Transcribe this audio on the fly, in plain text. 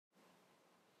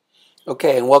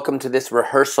Okay, and welcome to this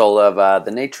rehearsal of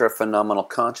the nature of phenomenal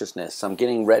consciousness. I'm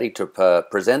getting ready to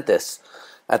present this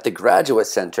at the Graduate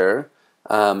Center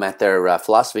at their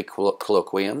philosophy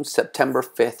colloquium, September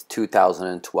 5th,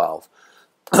 2012.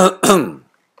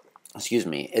 Excuse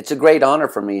me. It's a great honor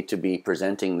for me to be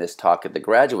presenting this talk at the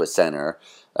Graduate Center,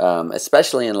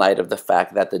 especially in light of the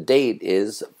fact that the date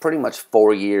is pretty much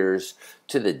 4 years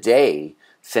to the day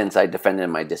since I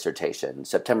defended my dissertation.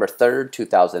 September 3rd,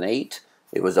 2008.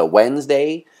 It was a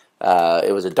Wednesday.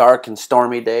 It was a dark and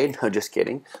stormy day. No, just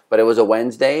kidding. But it was a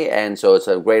Wednesday, and so it's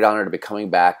a great honor to be coming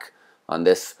back on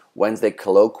this Wednesday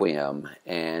colloquium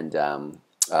and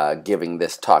giving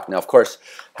this talk. Now, of course,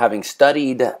 having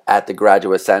studied at the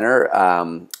Graduate Center,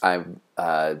 I'm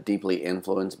deeply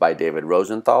influenced by David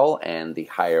Rosenthal and the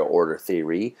higher order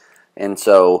theory. And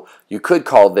so you could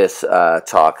call this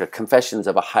talk a Confessions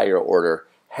of a Higher Order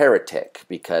Heretic,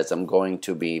 because I'm going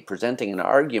to be presenting an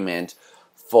argument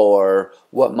for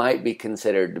what might be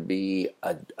considered to be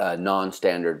a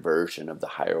non-standard version of the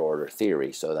higher order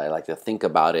theory. So I like to think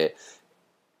about it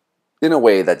in a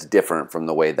way that's different from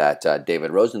the way that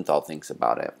David Rosenthal thinks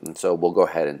about it. And so we'll go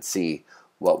ahead and see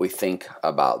what we think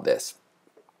about this.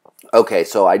 Okay,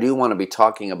 so I do want to be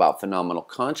talking about phenomenal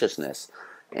consciousness.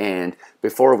 And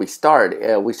before we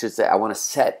start, we should say I want to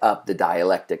set up the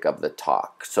dialectic of the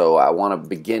talk. So I want to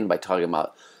begin by talking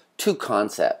about two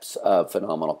concepts of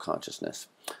phenomenal consciousness.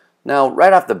 Now,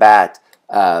 right off the bat,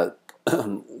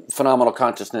 phenomenal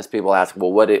consciousness, people ask,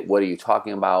 well, what are you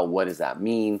talking about? What does that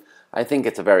mean? I think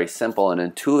it's a very simple and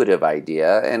intuitive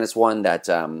idea, and it's one that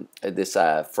this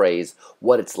phrase,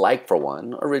 what it's like for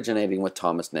one, originating with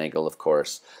Thomas Nagel, of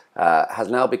course, has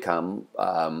now become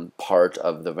part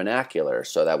of the vernacular,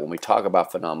 so that when we talk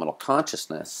about phenomenal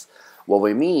consciousness, what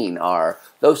we mean are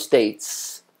those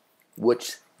states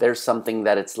which there's something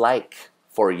that it's like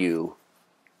for you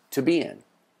to be in.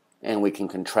 And we can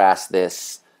contrast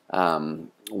this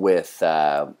with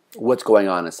what's going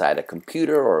on inside a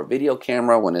computer or a video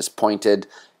camera when it's pointed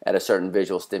at a certain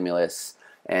visual stimulus,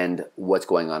 and what's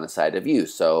going on inside of you.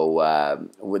 So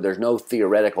there's no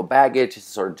theoretical baggage, it's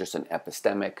sort of just an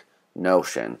epistemic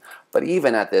notion. But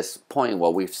even at this point,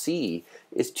 what we see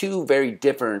is two very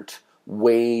different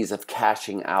ways of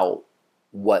cashing out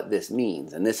what this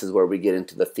means. And this is where we get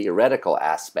into the theoretical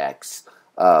aspects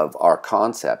of our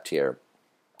concept here.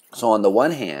 So on the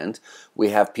one hand, we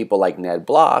have people like Ned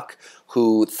Block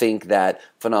who think that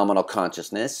phenomenal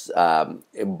consciousness,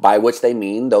 by which they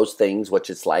mean those things which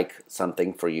it's like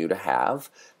something for you to have,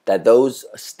 that those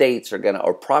states are going to,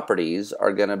 or properties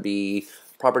are going to be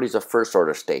properties of first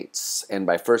order states. And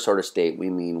by first order state, we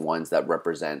mean ones that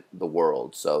represent the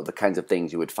world. So the kinds of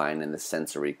things you would find in the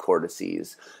sensory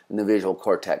cortices, in the visual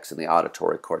cortex, in the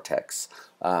auditory cortex,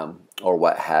 or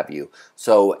what have you.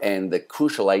 So, and the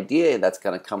crucial idea that's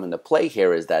going to come into play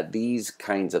here is that these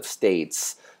kinds of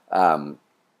states are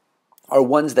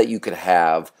ones that you could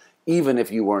have even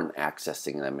if you weren't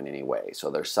accessing them in any way.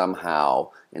 So they're somehow,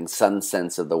 in some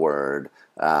sense of the word,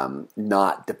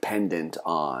 not dependent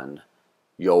on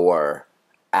your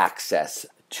access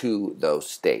to those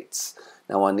states.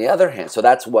 Now, on the other hand, so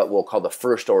that's what we'll call the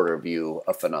first order view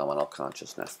of phenomenal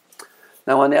consciousness.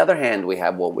 Now, on the other hand, we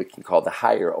have what we can call the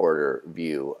higher order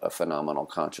view of phenomenal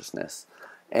consciousness.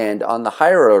 And on the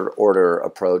higher order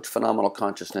approach, phenomenal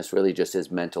consciousness really just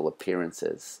is mental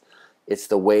appearances. It's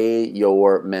the way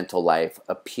your mental life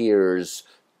appears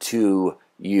to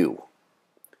you.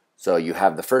 So you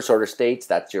have the first order states,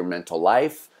 that's your mental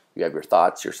life. You have your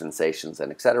thoughts, your sensations,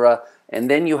 and etc. And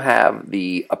then you have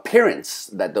the appearance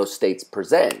that those states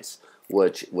present,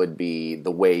 which would be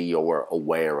the way you're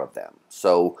aware of them.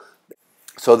 So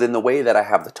then the way that I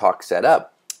have the talk set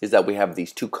up is that we have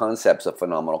these two concepts of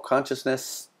phenomenal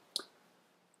consciousness.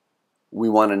 We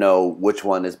want to know which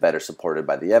one is better supported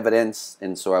by the evidence,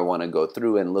 and so I want to go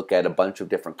through and look at a bunch of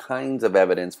different kinds of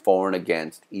evidence for and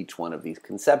against each one of these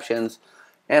conceptions,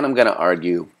 and I'm going to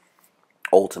argue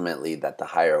ultimately that the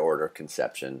higher order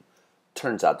conception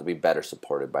turns out to be better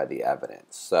supported by the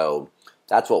evidence. So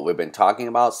that's what we've been talking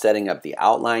about, setting up the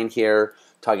outline here,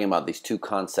 talking about these two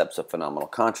concepts of phenomenal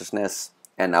consciousness,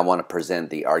 and I want to present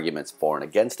the arguments for and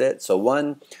against it. So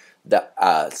one, the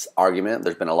argument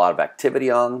there's been a lot of activity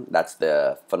on, that's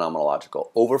the phenomenological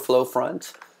overflow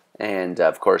front. And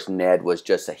of course, Ned was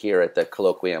just here at the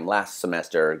colloquium last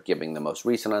semester giving the most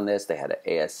recent on this. They had an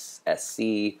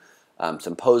ASSC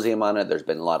symposium on it. There's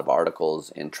been a lot of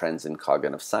articles in Trends in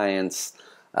Cognitive Science.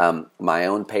 My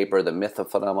own paper, The Myth of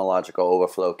Phenomenological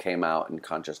Overflow, came out in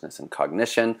Consciousness and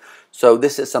Cognition. So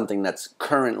this is something that's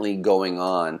currently going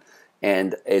on,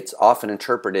 and it's often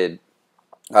interpreted,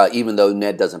 even though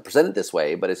Ned doesn't present it this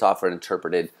way, but it's often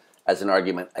interpreted as an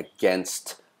argument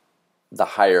against the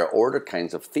higher order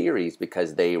kinds of theories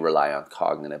because they rely on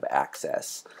cognitive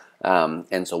access.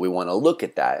 And so we want to look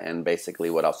at that. And basically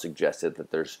what I'll suggest is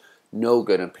that there's no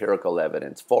good empirical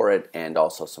evidence for it, and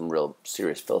also some real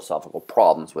serious philosophical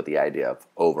problems with the idea of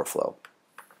overflow.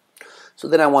 So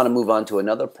then I want to move on to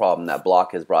another problem that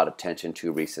Bloch has brought attention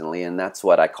to recently, and that's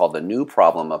what I call the new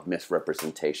problem of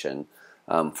misrepresentation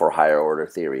for higher order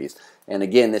theories. And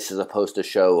again, this is supposed to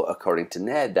show, according to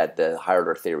Ned, that the higher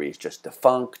order theory is just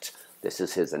defunct. This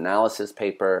is his analysis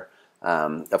paper.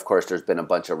 Of course, there's been a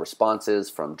bunch of responses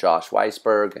from Josh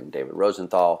Weisberg and David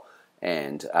Rosenthal,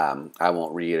 and I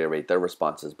won't reiterate their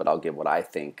responses, but I'll give what I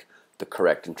think the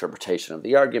correct interpretation of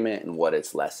the argument and what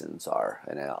its lessons are.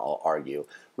 And I'll argue,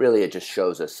 really, it just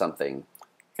shows us something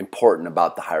important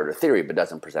about the higher order theory, but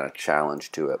doesn't present a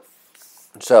challenge to it.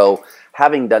 So,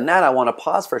 having done that, I want to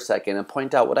pause for a second and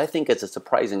point out what I think is a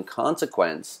surprising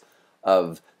consequence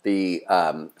of the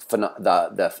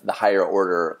higher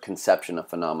order conception of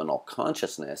phenomenal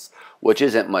consciousness, which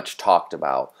isn't much talked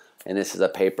about. And this is a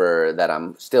paper that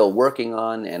I'm still working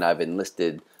on, and I've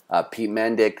enlisted Pete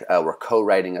Mendick. We're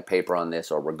co-writing a paper on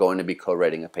this, or we're going to be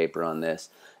co-writing a paper on this,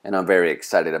 and I'm very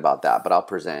excited about that. But I'll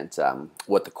present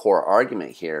what the core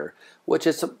argument here, which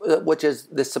is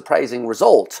this surprising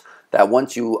result that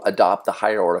once you adopt the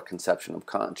higher order conception of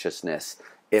consciousness,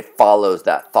 it follows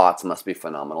that thoughts must be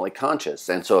phenomenally conscious.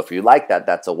 And so if you like that,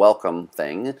 that's a welcome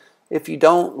thing. If you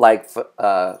don't like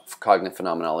cognitive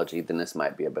phenomenology, then this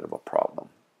might be a bit of a problem.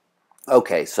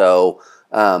 Okay, so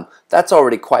that's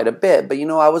already quite a bit, but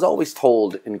I was always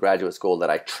told in graduate school that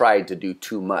I tried to do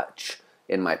too much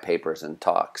in my papers and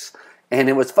talks. And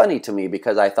it was funny to me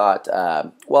because I thought,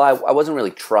 well, I wasn't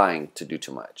really trying to do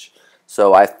too much.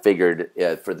 So I figured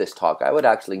for this talk, I would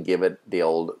actually give it the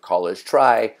old college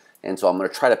try. And so I'm going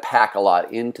to try to pack a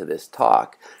lot into this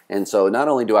talk. And so not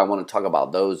only do I want to talk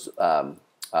about those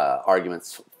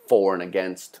arguments for and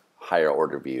against higher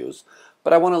order views,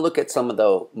 but I want to look at some of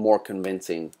the more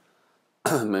convincing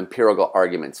empirical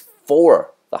arguments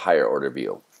for the higher order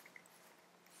view.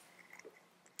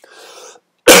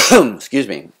 Excuse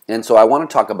me. And so I want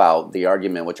to talk about the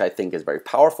argument which I think is very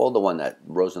powerful, the one that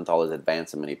Rosenthal has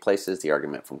advanced in many places, the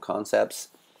argument from concepts.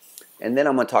 And then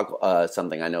I'm going to talk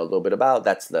something I know a little bit about.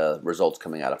 That's the results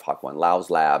coming out of Hak-Wan Lau's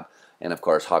lab. And of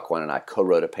course, Hak-Wan and I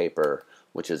co-wrote a paper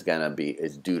which is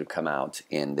due to come out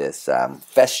in this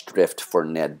Festschrift for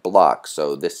Ned Bloch.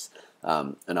 So this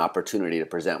an opportunity to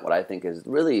present what I think is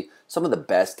really some of the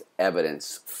best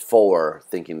evidence for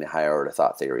thinking the higher order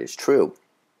thought theory is true.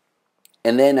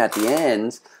 And then at the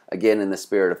end, again in the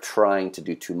spirit of trying to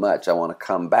do too much, I want to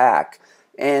come back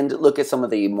and look at some of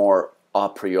the more a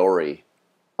priori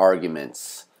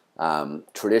arguments.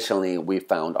 Traditionally, we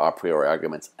found a priori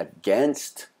arguments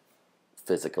against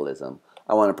physicalism.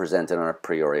 I want to present an a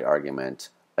priori argument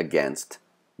against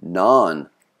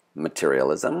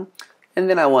non-materialism. And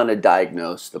then I want to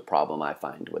diagnose the problem I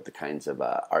find with the kinds of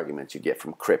arguments you get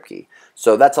from Kripke.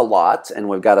 So that's a lot, and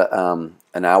we've got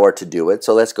an hour to do it.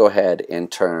 So let's go ahead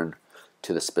and turn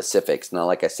to the specifics. Now,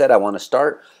 like I said, I want to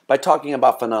start by talking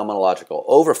about phenomenological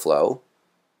overflow.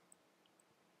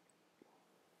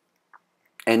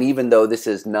 And even though this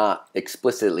is not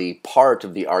explicitly part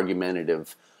of the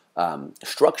argumentative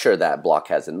structure that Bloch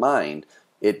has in mind,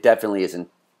 it definitely isn't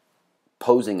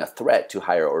posing a threat to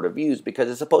higher order views because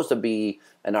it's supposed to be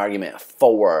an argument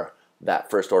for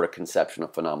that first order conception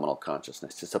of phenomenal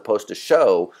consciousness. It's supposed to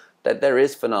show that there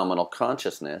is phenomenal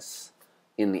consciousness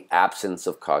in the absence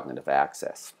of cognitive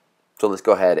access. So let's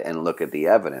go ahead and look at the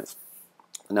evidence.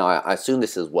 Now, I assume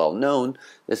this is well known.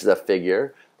 This is a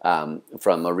figure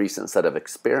from a recent set of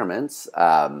experiments.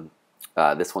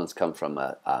 This one's come from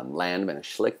Landman and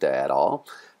Schlichte et al.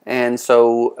 And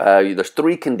so there's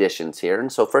three conditions here.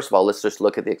 And so first of all, let's just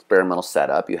look at the experimental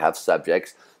setup. You have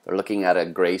subjects. They're looking at a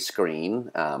gray screen,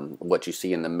 what you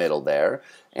see in the middle there.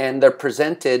 And they're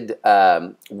presented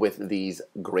with these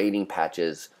grading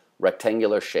patches,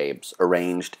 rectangular shapes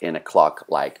arranged in a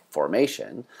clock-like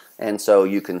formation. And so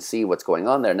you can see what's going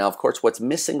on there. Now, of course, what's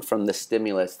missing from the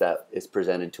stimulus that is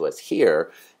presented to us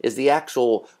here is the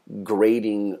actual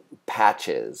grading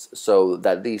patches, so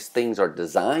that these things are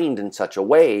designed in such a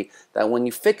way that when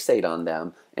you fixate on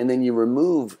them and then you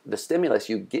remove the stimulus,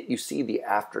 you see the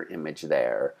after image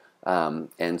there.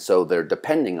 And so they're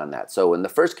depending on that. So in the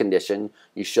first condition,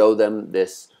 you show them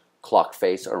this clock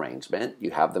face arrangement.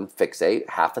 You have them fixate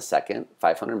half a second,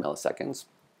 500 milliseconds.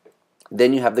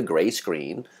 Then you have the gray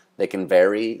screen. They can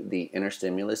vary the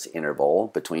interstimulus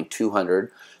interval between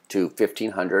 200 to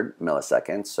 1500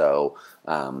 milliseconds, so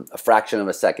a fraction of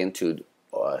a second to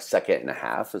a second and a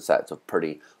half. So that's a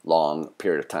pretty long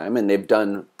period of time. And they've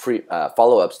done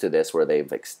follow-ups to this where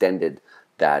they've extended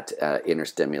that inner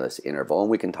stimulus interval,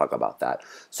 and we can talk about that.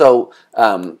 So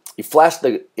you flash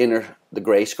the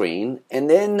gray screen, and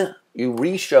then you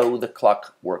re-show the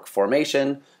clockwork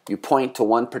formation. You point to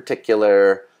one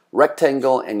particular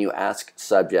rectangle, and you ask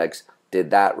subjects, did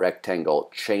that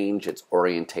rectangle change its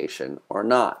orientation or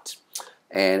not?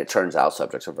 And it turns out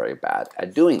subjects are very bad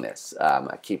at doing this,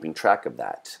 at keeping track of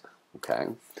that. Okay.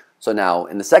 So now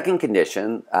in the second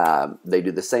condition, they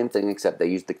do the same thing except they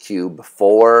use the cue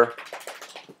before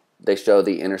they show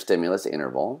the inner stimulus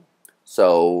interval.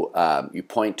 So you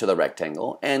point to the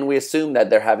rectangle, and we assume that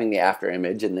they're having the after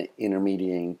image in the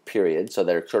intermediating period, so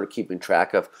they're sort of keeping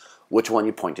track of which one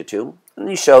you pointed to. And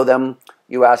you show them,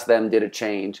 you ask them, did it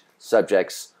change?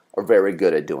 Subjects are very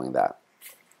good at doing that.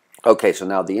 Okay, so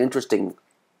now the interesting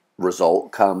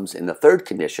result comes in the third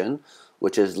condition,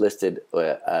 which is listed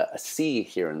a C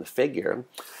here in the figure.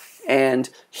 And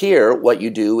here what you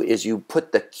do is you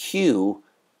put the cue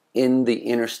in the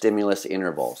inner stimulus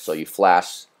interval. So you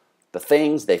flash the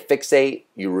things, they fixate,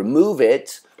 you remove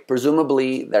it.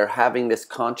 Presumably they're having this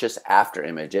conscious after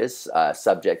images.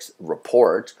 Subjects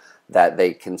report that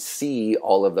they can see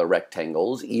all of the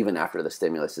rectangles even after the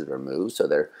stimulus is removed. So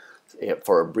they're,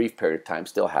 for a brief period of time,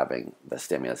 still having the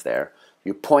stimulus there.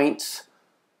 You point.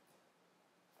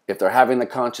 If they're having the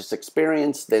conscious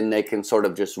experience, then they can sort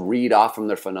of just read off from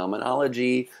their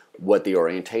phenomenology what the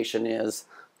orientation is.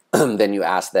 Then you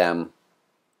ask them,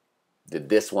 did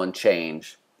this one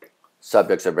change?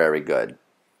 Subjects are very good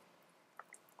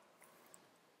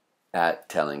at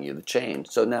telling you the change.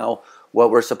 So now what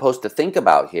we're supposed to think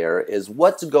about here is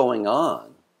what's going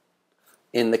on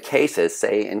in the cases,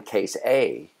 say in case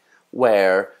A,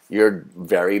 where you're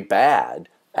very bad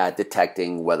at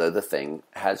detecting whether the thing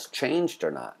has changed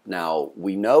or not. Now,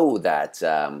 we know that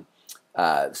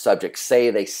subjects say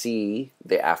they see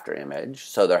the after image,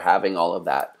 so they're having all of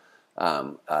that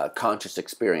conscious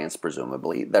experience,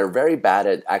 presumably. They're very bad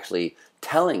at actually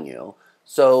telling you.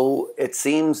 So it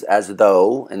seems as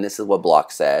though, and this is what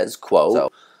Block says, quote,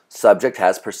 so, subject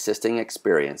has persisting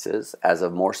experiences as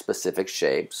of more specific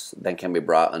shapes than can be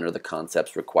brought under the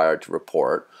concepts required to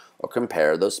report or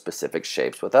compare those specific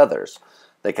shapes with others.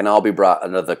 They can all be brought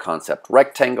under the concept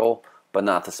rectangle, but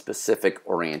not the specific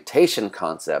orientation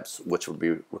concepts which would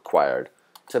be required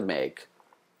to make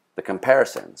the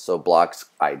comparison. So Block's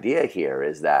idea here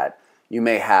is that you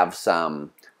may have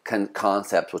some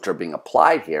concepts which are being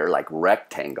applied here, like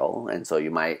rectangle, and so you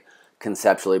might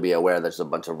conceptually be aware there's a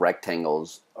bunch of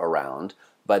rectangles around,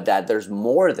 but that there's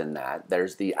more than that.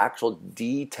 There's the actual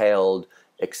detailed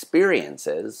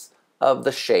experiences of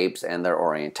the shapes and their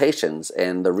orientations.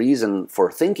 And the reason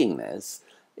for thinking this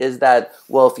is that,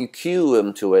 well, if you cue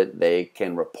them to it, they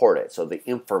can report it. So the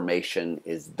information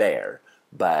is there,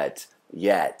 but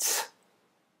yet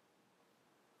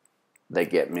they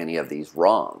get many of these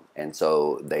wrong. And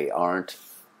so they aren't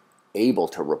able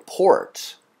to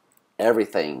report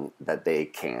everything that they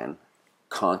can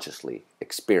consciously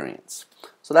experience.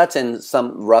 So that's in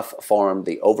some rough form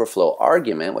the overflow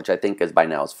argument, which I think is by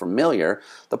now is familiar.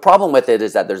 The problem with it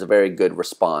is that there's a very good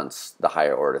response the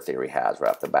higher order theory has right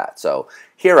off the bat. So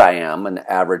here I am, an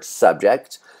average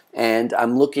subject, and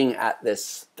I'm looking at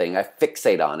this thing. I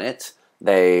fixate on it.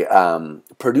 They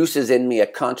produces in me a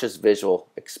conscious visual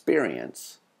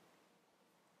experience.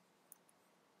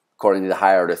 According to the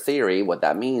higher order theory, what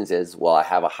that means is, well, I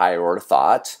have a higher order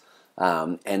thought,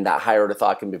 and that higher order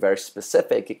thought can be very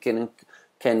specific. It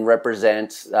can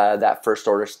represent that first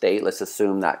order state. Let's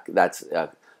assume that that's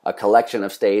a collection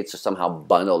of states somehow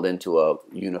bundled into a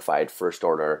unified first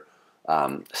order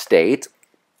state.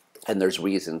 And there's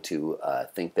reason to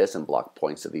think this, and Block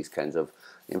points to these kinds of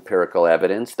empirical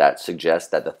evidence that suggests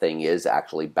that the thing is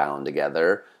actually bound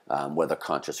together, whether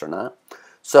conscious or not.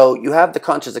 So you have the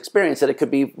conscious experience that it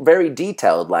could be very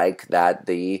detailed, like that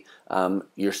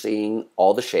you're seeing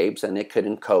all the shapes and it could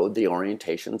encode the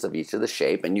orientations of each of the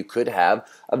shape, and you could have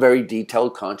a very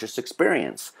detailed conscious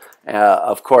experience.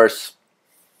 Of course,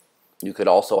 you could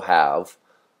also have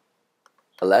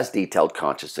a less detailed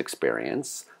conscious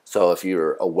experience. So if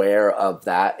you're aware of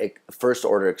that first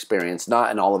order experience, not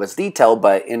in all of its detail,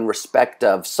 but in respect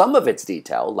of some of its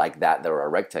detail, like that there are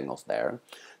rectangles there,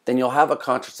 then you'll have a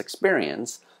conscious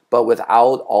experience, but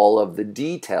without all of the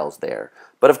details there.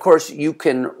 But of course, you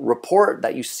can report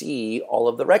that you see all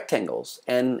of the rectangles,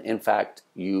 and in fact,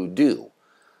 you do.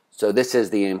 So this is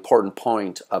the important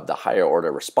point of the higher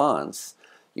order response.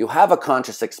 You have a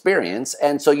conscious experience,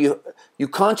 and so you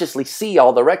consciously see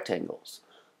all the rectangles.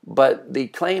 But the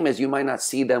claim is you might not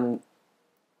see them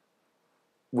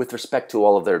with respect to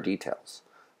all of their details.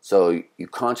 So you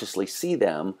consciously see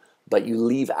them, but you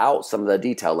leave out some of the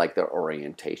detail like their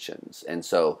orientations. And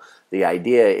so the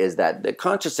idea is that the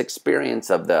conscious experience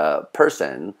of the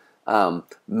person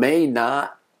may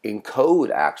not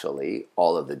encode actually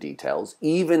all of the details,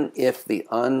 even if the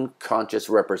unconscious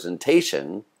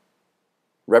representation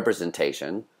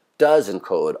does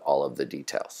encode all of the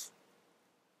details.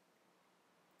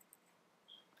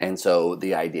 And so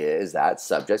the idea is that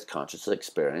subjects consciously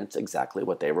experience exactly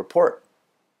what they report.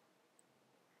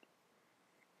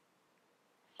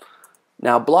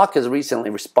 Now, Block has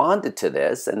recently responded to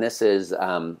this, and this is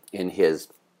in his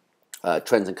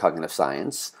Trends in Cognitive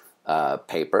Science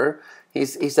paper. He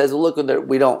says, look,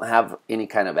 we don't have any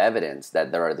kind of evidence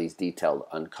that there are these detailed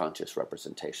unconscious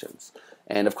representations.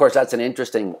 And of course, that's an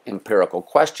interesting empirical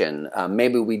question.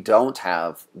 Maybe we don't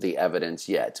have the evidence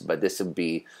yet, but this would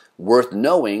be worth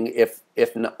knowing if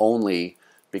only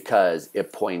because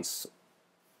it points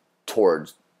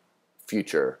towards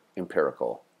future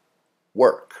empirical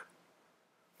work.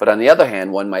 But on the other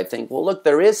hand, one might think, well, look,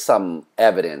 there is some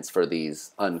evidence for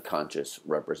these unconscious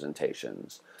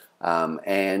representations.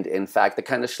 And in fact, the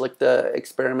kind of Schlichte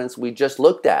experiments we just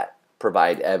looked at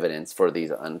provide evidence for these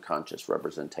unconscious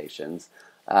representations.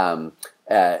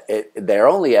 They're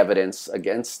only evidence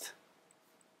against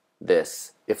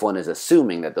this if one is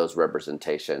assuming that those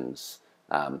representations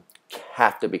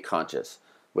have to be conscious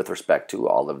with respect to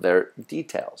all of their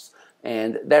details.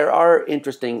 And there are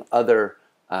interesting other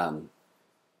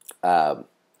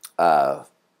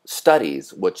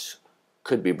studies which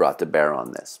could be brought to bear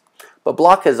on this. But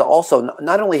Block has also,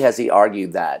 not only has he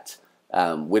argued that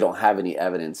we don't have any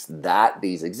evidence that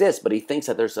these exist, but he thinks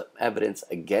that there's evidence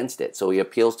against it. So he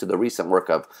appeals to the recent work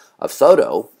of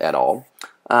Soto et al.,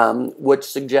 which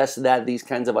suggests that these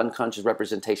kinds of unconscious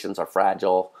representations are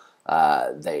fragile,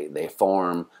 they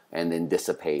form and then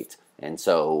dissipate, and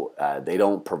so they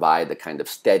don't provide the kind of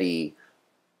steady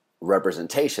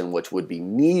representation which would be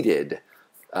needed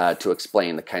to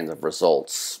explain the kinds of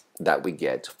results that we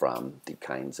get from the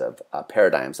kinds of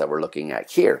paradigms that we're looking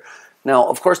at here. Now,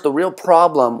 of course, the real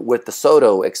problem with the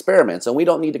Soto experiments, and we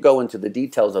don't need to go into the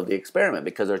details of the experiment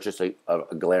because there's just a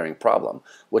glaring problem,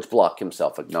 which Block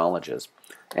himself acknowledges,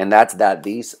 and that's that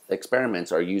these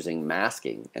experiments are using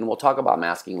masking. And we'll talk about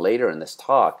masking later in this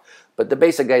talk, but the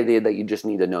basic idea that you just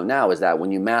need to know now is that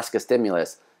when you mask a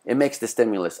stimulus, it makes the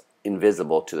stimulus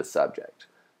invisible to the subject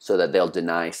so that they'll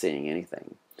deny seeing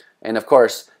anything. And of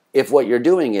course, if what you're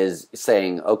doing is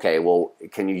saying, okay, well,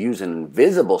 can you use an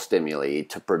invisible stimuli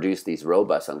to produce these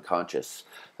robust unconscious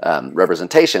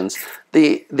representations,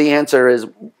 the answer is,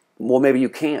 well, maybe you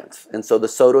can't. And so the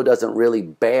Soto doesn't really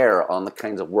bear on the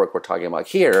kinds of work we're talking about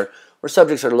here, where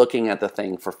subjects are looking at the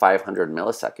thing for 500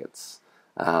 milliseconds.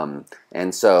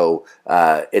 And so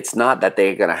it's not that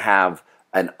they're going to have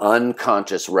an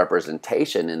unconscious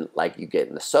representation like you get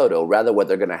in the Soto. Rather, what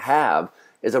they're going to have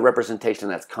is a representation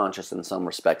that's conscious in some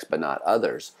respects but not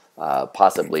others,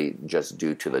 possibly just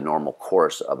due to the normal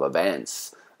course of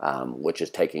events which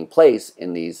is taking place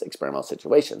in these experimental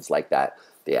situations, like that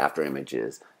the after image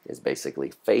is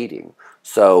basically fading.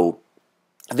 So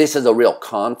this is a real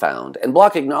confound, and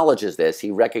Block acknowledges this.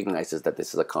 He recognizes that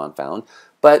this is a confound,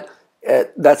 but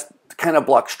that's kind of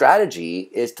Block's strategy,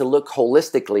 is to look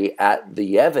holistically at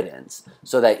the evidence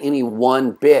so that any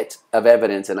one bit of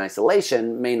evidence in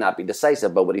isolation may not be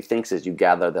decisive, but what he thinks is you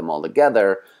gather them all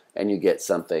together and you get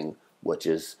something which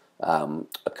is a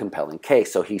compelling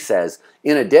case. So he says,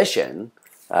 in addition,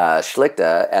 Schlichte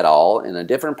et al. In a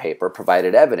different paper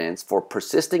provided evidence for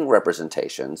persisting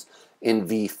representations in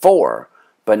V4,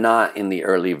 but not in the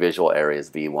early visual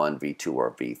areas V1, V2,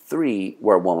 or V3,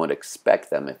 where one would expect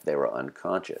them if they were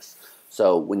unconscious.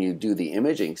 So when you do the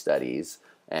imaging studies,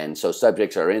 and so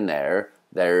subjects are in there,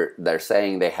 they're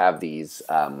saying they have these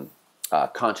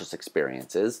conscious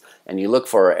experiences, and you look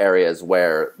for areas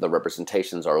where the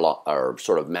representations are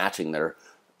sort of matching their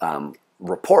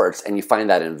reports, and you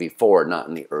find that in V4, not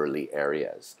in the early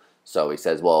areas. So he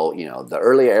says, well, you know, the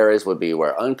early areas would be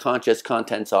where unconscious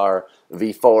contents are.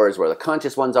 V4 is where the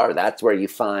conscious ones are. That's where you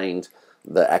find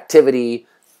the activity.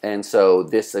 And so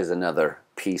this is another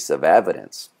piece of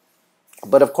evidence.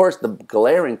 But of course, the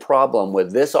glaring problem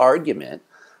with this argument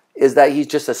is that he's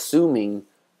just assuming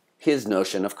his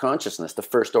notion of consciousness, the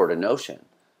first order notion.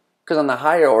 Because on the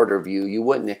higher order view, you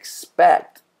wouldn't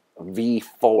expect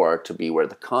V4 to be where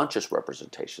the conscious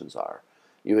representations are.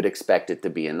 You would expect it to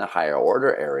be in the higher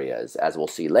order areas, as we'll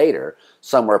see later,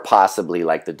 somewhere possibly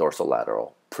like the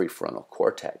dorsolateral prefrontal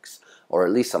cortex, or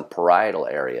at least some parietal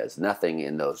areas, nothing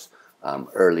in those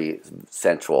early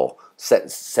central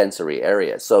sensory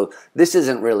areas. So this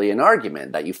isn't really an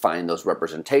argument that you find those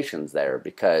representations there,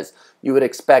 because you would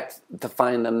expect to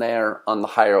find them there on the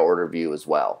higher order view as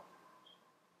well.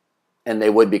 And they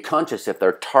would be conscious if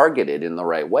they're targeted in the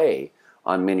right way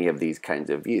on many of these kinds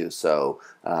of views. So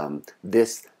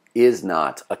this is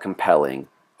not a compelling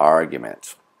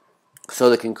argument. So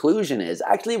the conclusion is,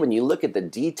 actually, when you look at the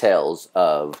details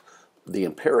of the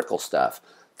empirical stuff,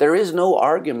 there is no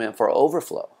argument for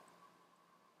overflow.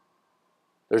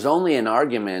 There's only an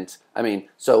argument,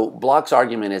 so Bloch's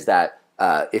argument is that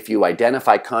if you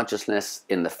identify consciousness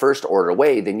in the first order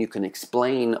way, then you can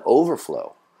explain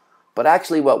overflow. But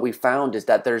actually what we found is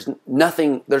that there's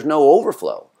no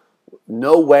overflow.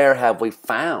 Nowhere have we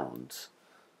found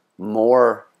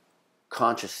more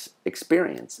conscious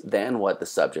experience than what the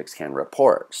subjects can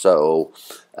report. So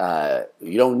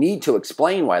you don't need to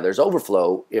explain why there's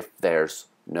overflow if there's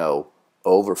no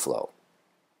overflow.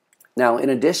 Now, in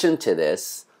addition to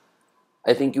this,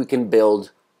 I think you can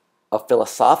build a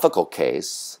philosophical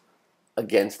case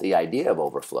against the idea of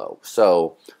overflow.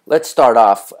 So let's start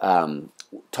off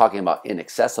talking about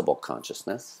inaccessible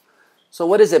consciousness. So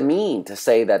what does it mean to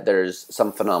say that there's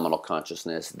some phenomenal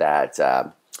consciousness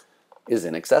that is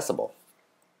inaccessible?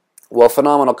 Well,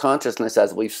 phenomenal consciousness,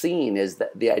 as we've seen, is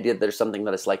the idea that there's something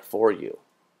that is like for you.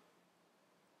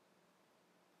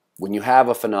 When you have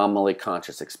a phenomenally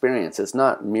conscious experience, it's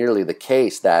not merely the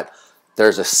case that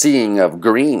there's a seeing of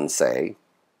green, say.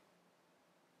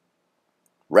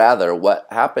 Rather, what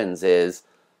happens is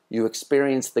you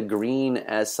experience the green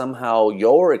as somehow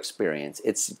your experience.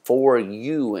 It's for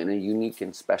you in a unique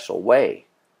and special way.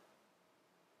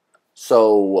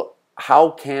 So how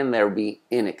can there be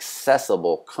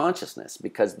inaccessible consciousness?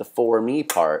 Because the for me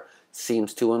part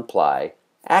seems to imply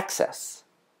access.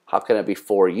 How can it be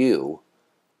for you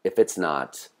if it's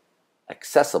not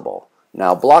accessible?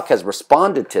 Now, Bloch has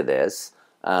responded to this,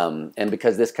 and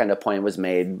because this kind of point was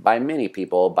made by many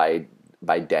people, by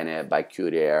Dennett, by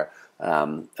Coudert,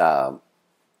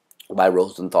 by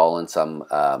Rosenthal in some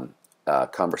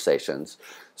conversations.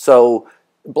 So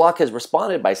Bloch has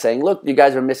responded by saying, look, you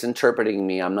guys are misinterpreting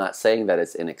me. I'm not saying that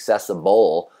it's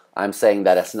inaccessible. I'm saying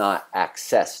that it's not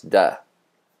accessed.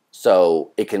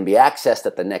 So it can be accessed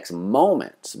at the next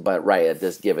moment, but right at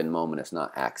this given moment it's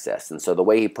not accessed. And so the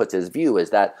way he puts his view is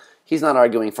that he's not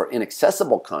arguing for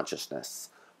inaccessible consciousness,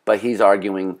 but he's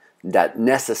arguing that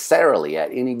necessarily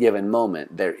at any given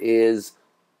moment there is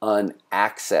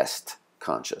unaccessed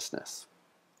consciousness.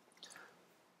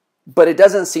 But it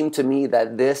doesn't seem to me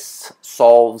that this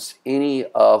solves any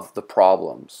of the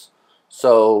problems.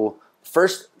 So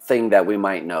first thing that we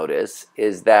might notice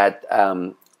is that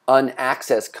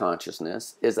unaccessed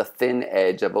consciousness is a thin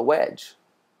edge of a wedge.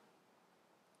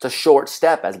 It's a short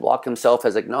step, as Bloch himself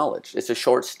has acknowledged. It's a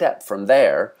short step from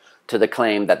there to the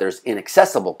claim that there's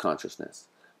inaccessible consciousness.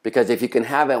 Because if you can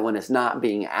have it when it's not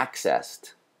being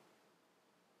accessed,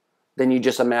 then you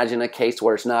just imagine a case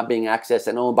where it's not being accessed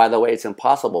and, oh, by the way, it's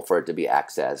impossible for it to be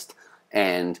accessed.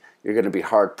 And you're going to be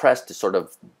hard-pressed to sort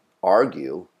of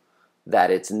argue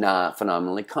that it's not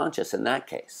phenomenally conscious in that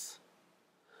case.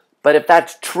 But if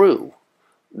that's true,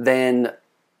 then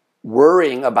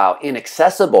worrying about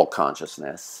inaccessible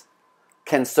consciousness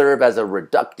can serve as a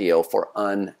reductio for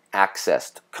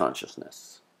unaccessed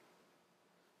consciousness.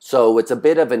 So it's a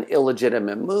bit of an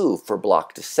illegitimate move for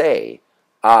Bloch to say,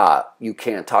 you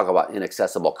can't talk about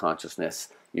inaccessible consciousness.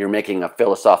 You're making a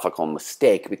philosophical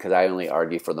mistake because I only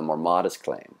argue for the more modest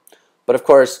claim. But of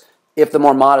course, if the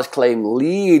more modest claim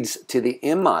leads to the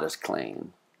immodest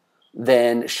claim,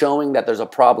 then showing that there's a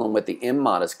problem with the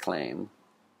immodest claim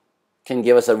can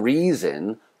give us a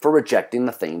reason for rejecting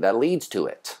the thing that leads to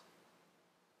it.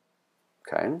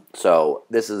 Okay? So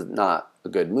this is not a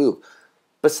good move.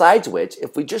 Besides which,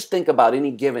 if we just think about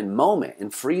any given moment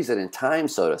and freeze it in time,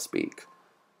 so to speak,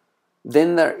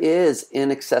 then there is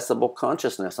inaccessible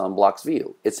consciousness on Bloch's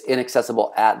view. It's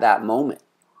inaccessible at that moment.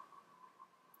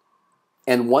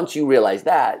 And once you realize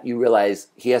that, you realize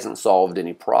he hasn't solved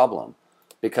any problem.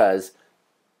 Because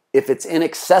if it's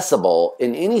inaccessible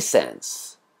in any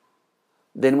sense,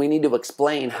 then we need to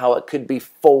explain how it could be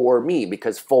for me,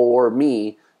 because for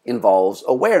me involves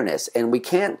awareness. And we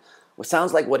can't, it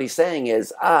sounds like what he's saying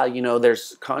is,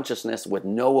 there's consciousness with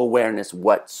no awareness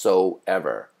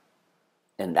whatsoever.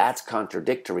 And that's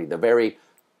contradictory. The very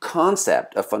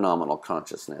concept of phenomenal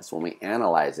consciousness, when we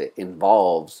analyze it,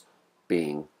 involves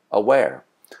being aware.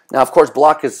 Now, of course,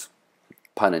 Bloch is,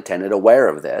 pun intended, aware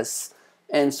of this.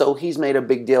 And so he's made a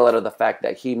big deal out of the fact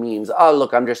that he means,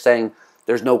 look, I'm just saying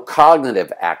there's no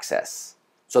cognitive access.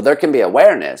 So there can be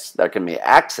awareness, there can be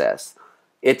access.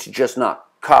 It's just not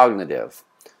cognitive.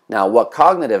 Now, what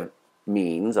cognitive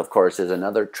means, of course, is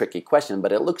another tricky question,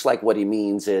 but it looks like what he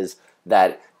means is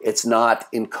that it's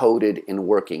not encoded in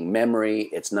working memory,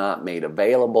 it's not made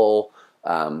available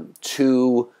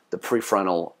to the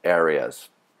prefrontal areas.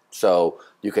 So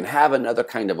you can have another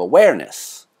kind of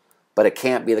awareness, but it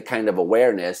can't be the kind of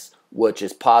awareness which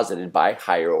is posited by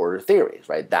higher order theories,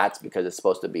 right? That's because it's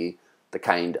supposed to be the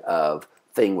kind of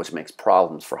thing which makes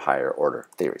problems for higher order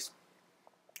theories.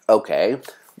 Okay,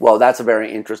 well, that's a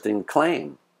very interesting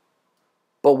claim.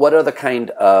 But what other kind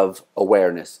of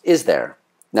awareness is there?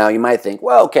 Now, you might think,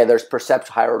 well, okay, there's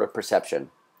higher order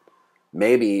perception.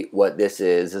 Maybe what this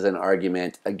is an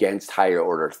argument against higher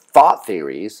order thought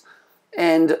theories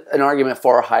and an argument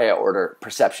for higher order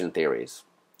perception theories.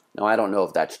 Now, I don't know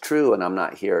if that's true, and I'm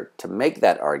not here to make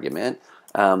that argument,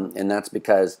 and that's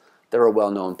because there are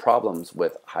well-known problems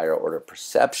with higher order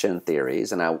perception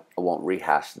theories, and I won't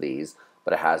rehash these,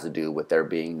 but it has to do with there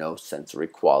being no sensory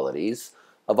qualities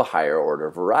of a higher order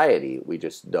variety. We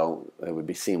just don't, it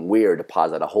would seem weird to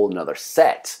posit a whole nother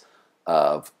set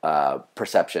of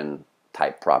perception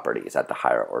type properties at the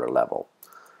higher order level.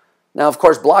 Now, of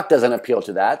course, Bloch doesn't appeal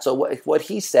to that, so what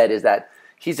he said is that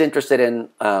he's interested in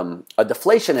a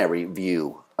deflationary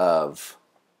view of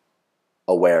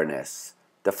awareness.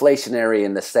 Deflationary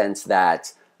in the sense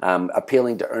that,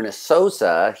 appealing to Ernest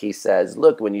Sosa, he says,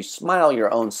 look, when you smile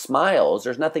your own smiles,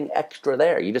 there's nothing extra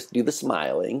there. You just do the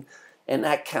smiling, and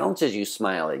that counts as you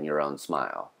smiling your own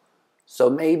smile. So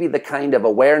maybe the kind of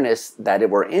awareness that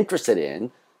we're interested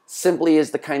in simply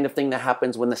is the kind of thing that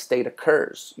happens when the state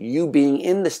occurs. You being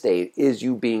in the state is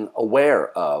you being aware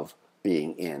of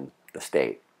being in the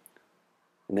state.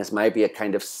 And this might be a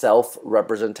kind of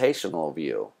self-representational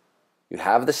view. You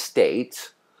have the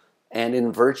state, and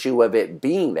in virtue of it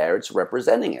being there, it's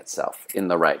representing itself in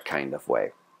the right kind of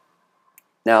way.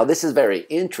 Now, this is very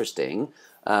interesting.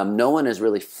 No one has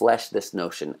really fleshed this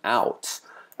notion out.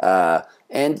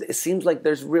 And it seems like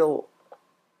there's real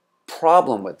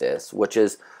problem with this, which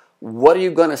is, what are you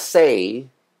going to say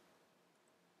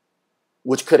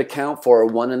which could account for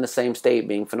one and the same state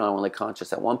being phenomenally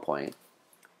conscious at one point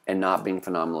and not being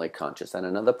phenomenally conscious at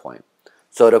another point?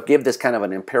 So to give this kind of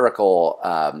an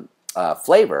empirical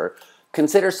flavor,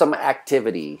 consider some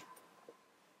activity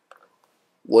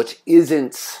which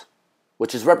is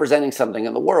representing something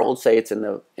in the world. Say it's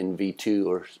in V2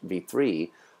 or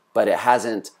V3, but it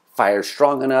hasn't fired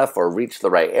strong enough or reached the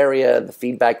right area. The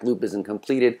feedback loop isn't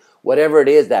completed. Whatever it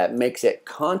is that makes it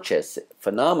conscious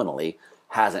phenomenally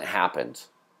hasn't happened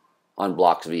on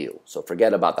Bloch's view. So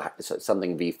forget about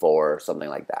something V4, something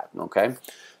like that. Okay,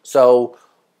 so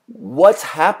what's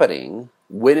happening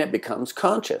when it becomes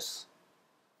conscious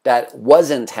that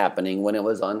wasn't happening when it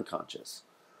was unconscious?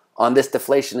 On this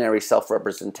deflationary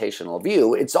self-representational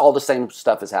view, it's all the same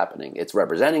stuff is happening. It's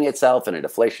representing itself in a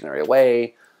deflationary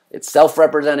way. It's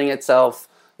self-representing itself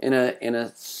in a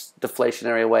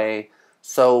deflationary way.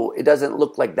 So it doesn't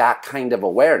look like that kind of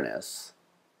awareness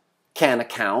can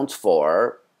account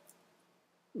for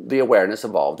the awareness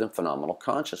involved in phenomenal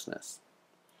consciousness.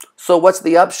 So what's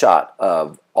the upshot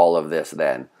of all of this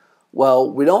then?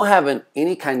 Well, we don't have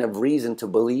any kind of reason to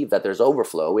believe that there's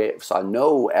overflow. We saw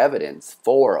no evidence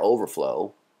for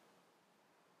overflow.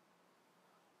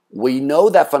 We know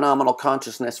that phenomenal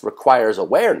consciousness requires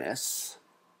awareness.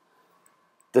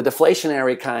 The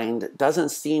deflationary kind doesn't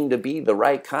seem to be the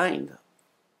right kind.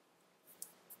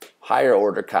 Higher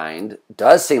order kind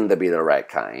does seem to be the right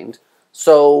kind.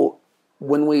 So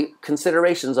when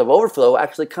considerations of overflow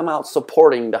actually come out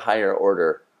supporting the higher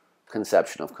order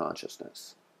conception of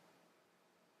consciousness.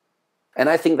 And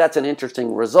I think that's an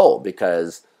interesting result,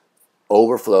 because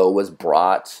overflow was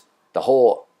brought, the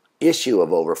whole issue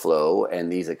of overflow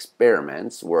and these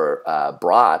experiments were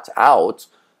brought out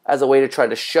as a way to try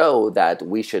to show that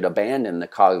we should abandon the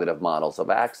cognitive models of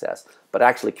access. But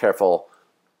actually careful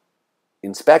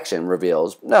inspection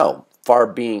reveals, no, far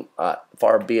be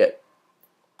it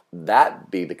that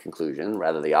be the conclusion,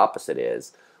 rather the opposite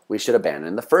is, we should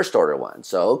abandon the first order one.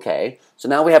 So, okay, so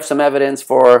now we have some evidence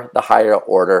for the higher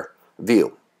order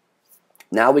view.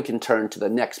 Now we can turn to the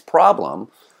next problem,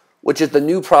 which is the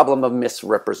new problem of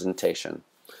misrepresentation.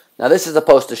 Now this is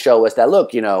supposed to show us that,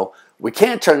 look, we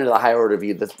can't turn to the higher order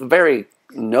view. The very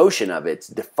notion of it's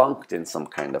defunct in some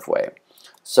kind of way.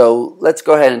 So let's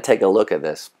go ahead and take a look at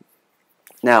this.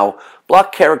 Now,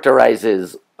 Bloch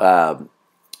characterizes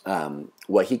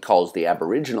what he calls the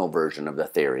aboriginal version of the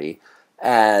theory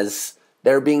as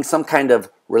there being some kind of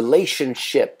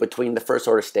relationship between the first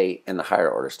order state and the higher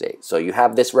order state. So you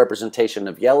have this representation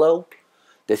of yellow.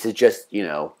 This is just,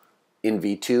 in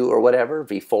V2 or whatever,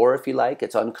 V4 if you like,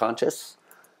 it's unconscious.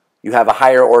 You have a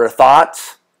higher order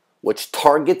thought, which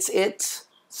targets it,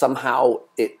 somehow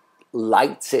it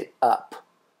lights it up,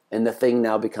 and the thing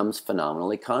now becomes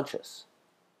phenomenally conscious.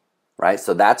 Right?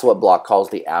 So that's what Bloch calls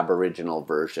the aboriginal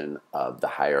version of the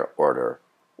higher order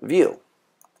view.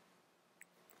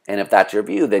 And if that's your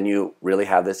view, then you really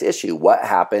have this issue. What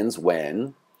happens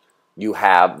when you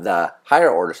have the higher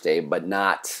order state but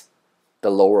not the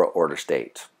lower order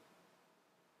state?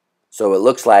 So it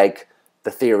looks like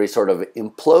the theory sort of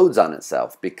implodes on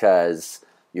itself because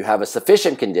you have a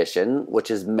sufficient condition, which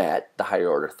is met, the higher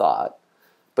order thought,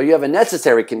 but you have a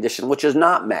necessary condition, which is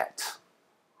not met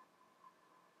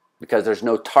because there's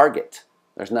no target.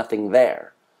 There's nothing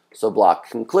there. So Bloch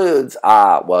concludes,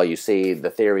 well, you see,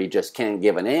 the theory just can't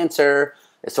give an answer.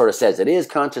 It sort of says it is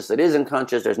conscious, it isn't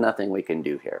conscious, there's nothing we can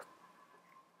do here.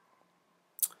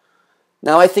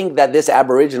 Now, I think that this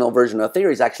aboriginal version of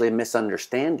theory is actually a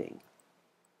misunderstanding.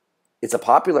 It's a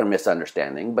popular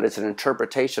misunderstanding, but it's an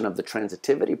interpretation of the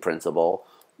transitivity principle,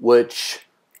 which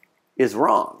is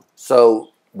wrong.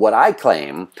 So what I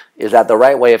claim is that the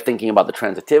right way of thinking about the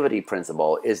transitivity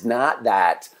principle is not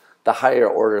that the higher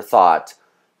order thought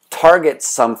targets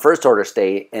some first order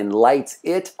state and lights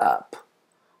it up,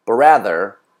 but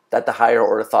rather that the higher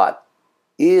order thought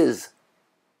is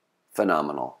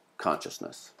phenomenal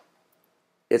consciousness.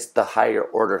 It's the higher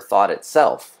order thought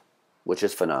itself which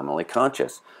is phenomenally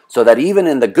conscious. So that even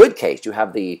in the good case, you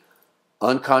have the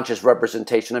unconscious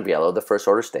representation of yellow, the first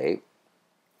order state,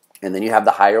 and then you have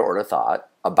the higher order thought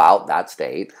about that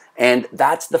state, and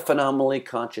that's the phenomenally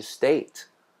conscious state.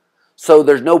 So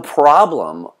there's no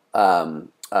problem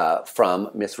from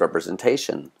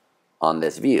misrepresentation on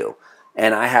this view.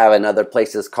 And I have in other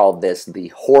places called this the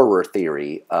horror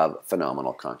theory of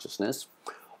phenomenal consciousness.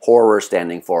 Horror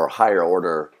standing for higher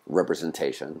order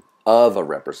representation of a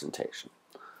representation.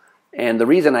 And the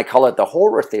reason I call it the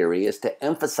horror theory is to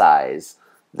emphasize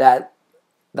that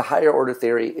the higher order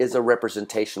theory is a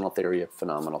representational theory of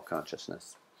phenomenal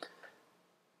consciousness.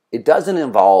 It doesn't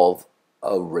involve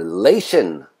a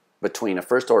relation between a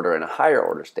first order and a higher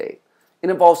order state. It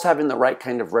involves having the right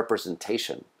kind of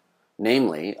representation,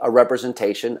 namely a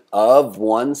representation of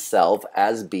oneself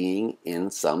as being in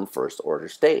some first order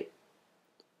state.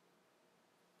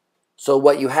 So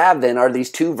what you have then are these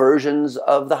two versions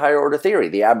of the higher order theory,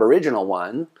 the aboriginal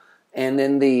one and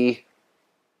then the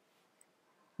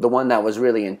one that was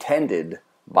really intended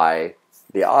by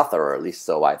the author, or at least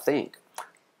so I think.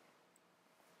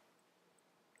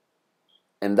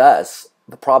 And thus,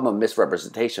 the problem of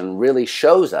misrepresentation really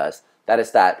shows us that it's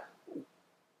that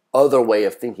other way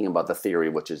of thinking about the theory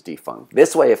which is defunct.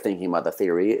 This way of thinking about the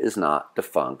theory is not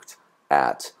defunct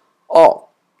at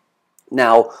all.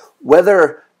 Now,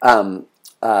 whether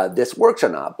this works or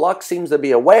not, Bloch seems to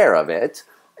be aware of it,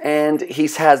 and he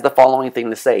has the following thing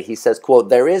to say. He says, quote,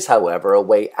 "There is, however, a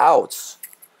way out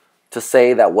to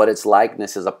say that what its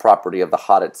likeness is a property of the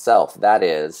hot itself. That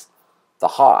is, the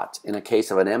hot, in a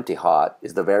case of an empty hot,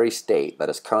 is the very state that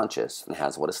is conscious and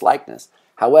has what its likeness.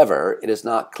 However, it is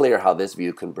not clear how this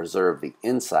view can preserve the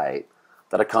insight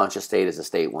that a conscious state is a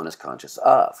state one is conscious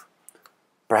of.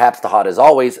 Perhaps the hot is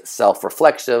always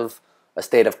self-reflexive, a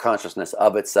state of consciousness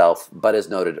of itself, but as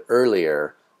noted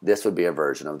earlier, this would be a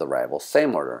version of the rival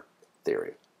same order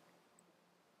theory."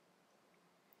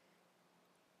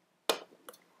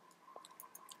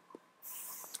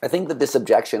 I think that this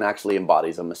objection actually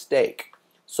embodies a mistake.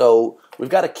 So we've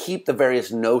got to keep the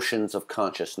various notions of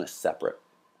consciousness separate.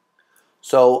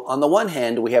 So on the one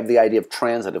hand, we have the idea of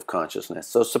transitive consciousness.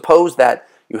 So suppose that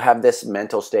you have this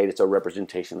mental state, it's a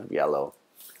representation of yellow.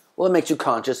 Well, it makes you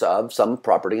conscious of some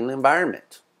property in the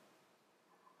environment.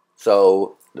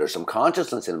 So there's some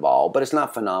consciousness involved, but it's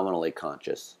not phenomenally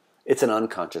conscious. It's an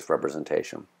unconscious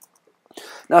representation.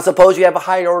 Now suppose you have a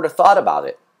higher order thought about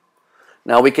it.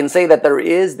 Now we can say that there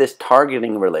is this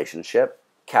targeting relationship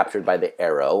captured by the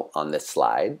arrow on this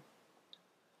slide.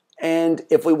 And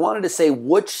if we wanted to say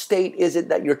which state is it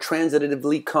that you're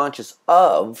transitively conscious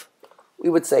of, we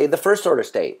would say the first order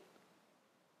state.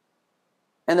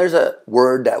 And there's a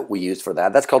word that we use for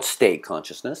that. That's called state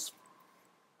consciousness,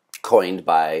 coined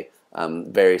by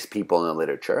various people in the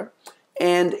literature.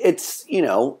 And it's,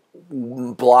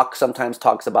 Bloch sometimes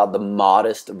talks about the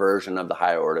modest version of the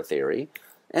higher order theory.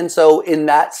 And so in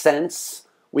that sense,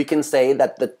 we can say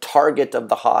that the target of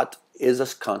the hot is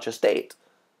a conscious state.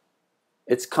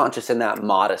 It's conscious in that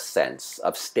modest sense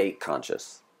of state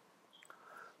conscious.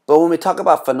 But when we talk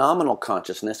about phenomenal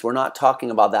consciousness, we're not talking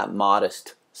about that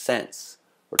modest sense.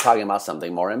 We're talking about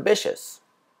something more ambitious.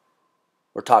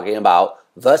 We're talking about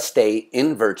the state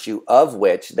in virtue of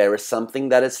which there is something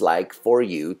that it's like for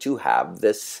you to have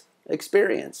this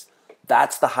experience.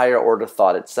 That's the higher order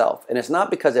thought itself. And it's not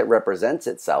because it represents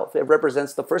itself. It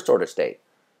represents the first order state.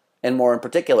 And more in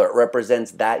particular, it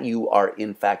represents that you are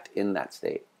in fact in that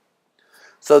state.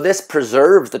 So this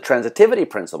preserves the transitivity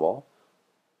principle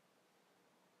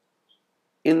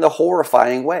in the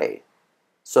horrifying way.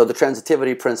 So the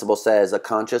transitivity principle says a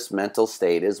conscious mental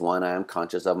state is one I am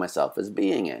conscious of myself as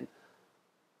being in.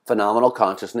 Phenomenal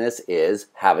consciousness is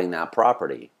having that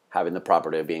property, having the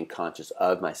property of being conscious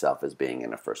of myself as being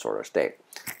in a first order state.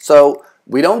 So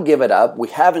we don't give it up. We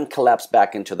haven't collapsed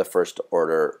back into the first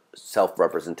order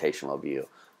self-representational view.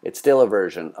 It's still a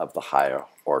version of the higher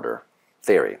order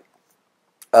theory.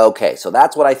 Okay, so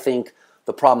that's what I think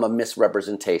the problem of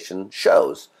misrepresentation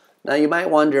shows. Now you might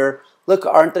wonder, look,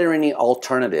 aren't there any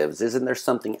alternatives? Isn't there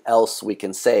something else we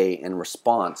can say in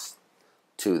response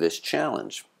to this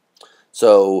challenge?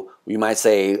 So you might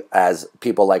say, as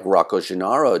people like Rocco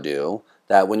Gennaro do,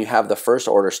 that when you have the first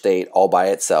order state all by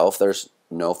itself, there's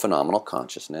no phenomenal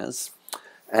consciousness.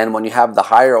 And when you have the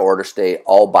higher order state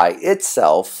all by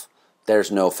itself,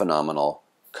 there's no phenomenal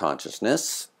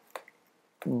consciousness.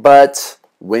 But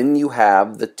when you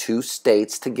have the two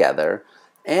states together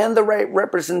and the right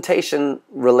representation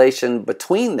relation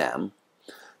between them,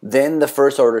 then the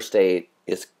first order state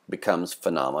becomes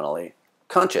phenomenally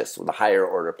conscious. The higher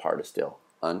order part is still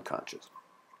unconscious.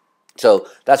 So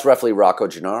that's roughly Rocco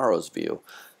Gennaro's view.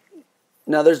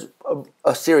 Now there's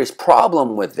a serious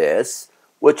problem with this,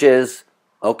 which is,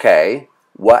 okay,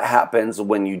 what happens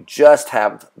when you just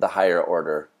have the higher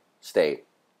order state?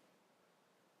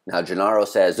 Now Gennaro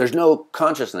says there's no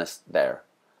consciousness there,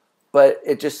 but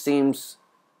it just seems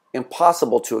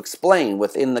impossible to explain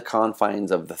within the confines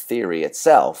of the theory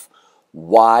itself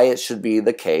why it should be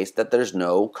the case that there's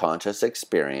no conscious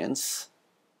experience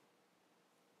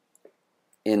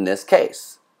in this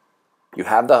case. You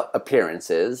have the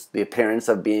appearances, the appearance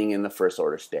of being in the first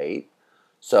order state.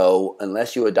 So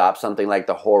unless you adopt something like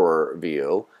the horror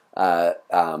view,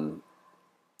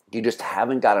 you just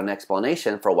haven't got an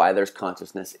explanation for why there's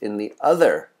consciousness in the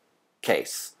other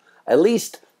case, at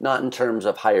least not in terms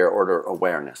of higher order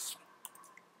awareness.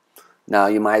 Now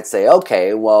you might say,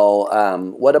 okay, well,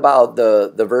 what about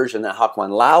the version that Hakuan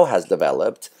Lau has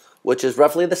developed, which is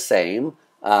roughly the same.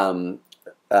 You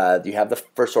have the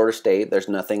first order state, there's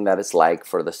nothing that it's like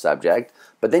for the subject,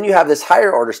 but then you have this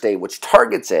higher order state which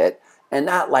targets it, and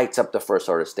that lights up the first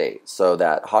order state. So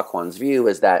that Hakuan's view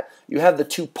is that you have the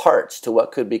two parts to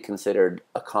what could be considered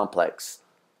a complex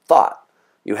thought.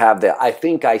 You have the I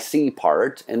think I see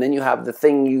part, and then you have the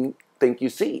thing you think you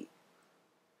see.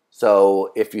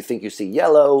 So if you think you see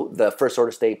yellow, the first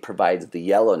order state provides the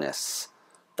yellowness.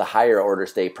 The higher order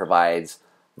state provides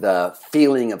the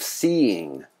feeling of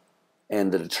seeing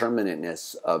and the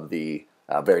determinateness of the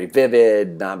very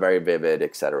vivid, not very vivid,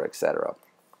 etc., etc.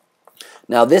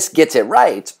 Now this gets it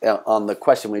right on the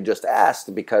question we just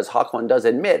asked, because Hakuan does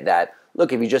admit that,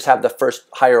 look, if you just have the first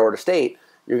higher order state,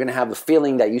 you're going to have the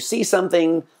feeling that you see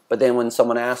something, but then when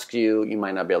someone asks you, you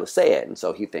might not be able to say it. And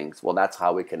so he thinks, well, that's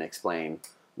how we can explain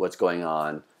what's going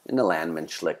on in the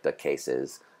Landmann-Schlichter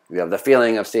cases. You have the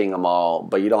feeling of seeing them all,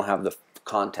 but you don't have the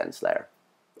contents there.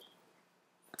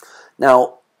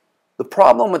 Now, the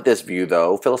problem with this view,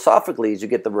 though, philosophically, is you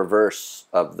get the reverse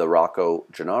of the Rocco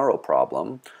Gennaro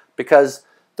problem, because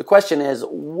the question is,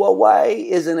 well, why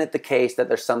isn't it the case that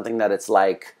there's something that it's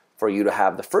like for you to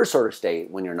have the first order state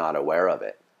when you're not aware of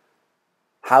it?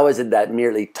 How is it that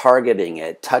merely targeting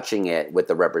it, touching it with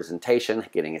the representation,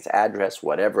 getting its address,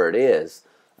 whatever it is,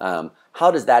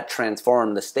 how does that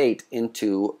transform the state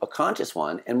into a conscious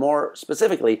one? And more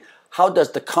specifically, how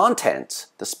does the content,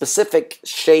 the specific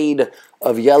shade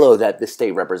of yellow that this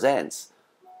state represents,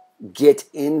 get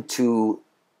into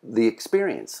the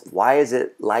experience? Why is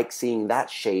it like seeing that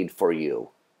shade for you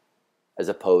as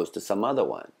opposed to some other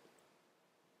one?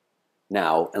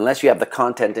 Now, unless you have the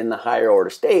content in the higher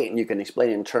order state and you can explain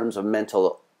it in terms of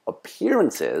mental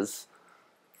appearances,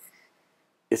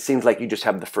 it seems like you just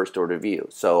have the first order view.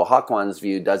 So Hakuan's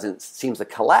view seems to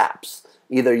collapse.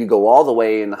 Either you go all the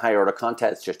way in the higher order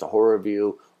content, it's just a horror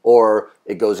view, or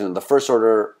it goes into the first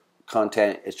order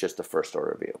content, it's just the first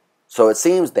order view. So it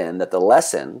seems then that the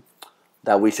lesson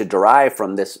that we should derive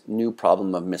from this new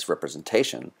problem of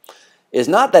misrepresentation is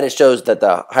not that it shows that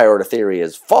the higher order theory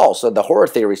is false, so the horror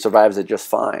theory survives it just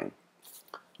fine.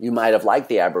 You might have liked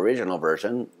the Aboriginal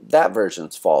version. That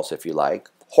version's false if you like.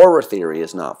 Horror theory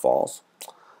is not false.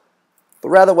 But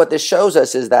rather what this shows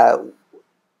us is that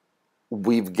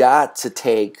we've got to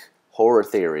take horror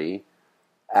theory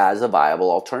as a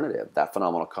viable alternative. That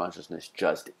phenomenal consciousness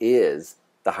just is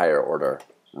the higher order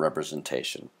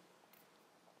representation.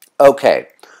 Okay,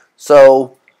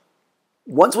 so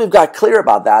Once we've got clear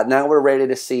about that, now we're ready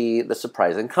to see the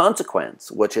surprising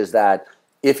consequence, which is that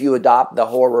if you adopt the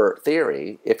horror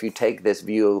theory, if you take this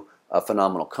view of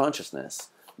phenomenal consciousness,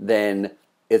 then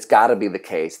it's got to be the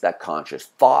case that conscious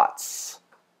thoughts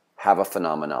have a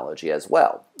phenomenology as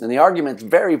well. And the argument's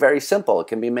very, very simple. It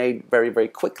can be made very, very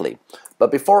quickly.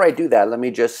 But before I do that, let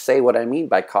me just say what I mean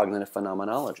by cognitive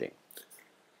phenomenology.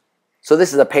 So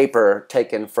this is a paper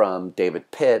taken from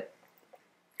David Pitt,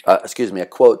 a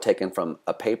quote taken from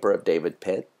a paper of David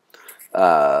Pitt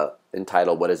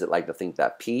entitled, "What is it like to think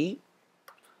that P?"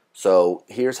 So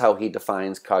here's how he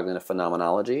defines cognitive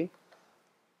phenomenology.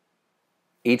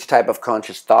 Each type of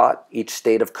conscious thought, each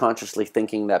state of consciously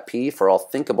thinking that P, for all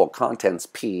thinkable contents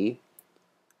P,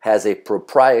 has a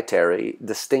proprietary,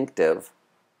 distinctive,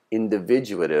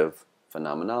 individuative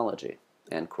phenomenology,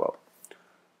 end quote.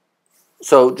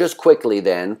 So just quickly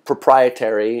then,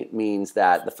 proprietary means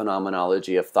that the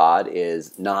phenomenology of thought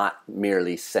is not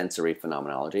merely sensory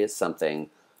phenomenology. It's something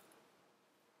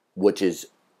which is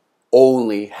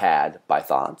only had by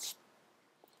thoughts.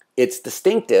 It's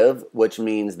distinctive, which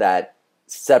means that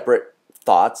separate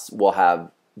thoughts will have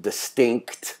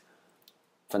distinct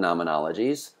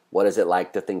phenomenologies. What is it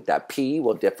like to think that P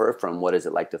will differ from what is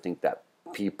it like to think that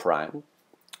P prime?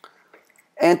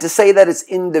 And to say that it's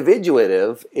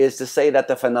individuative is to say that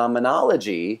the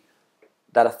phenomenology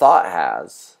that a thought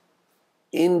has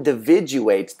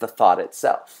individuates the thought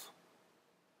itself.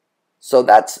 So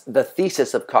that's the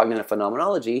thesis of cognitive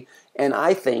phenomenology, and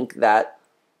I think that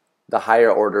the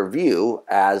higher order view,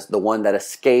 as the one that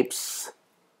escapes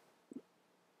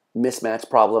mismatch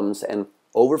problems and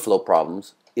overflow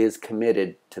problems, is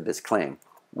committed to this claim.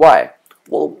 Why?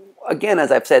 Well, again,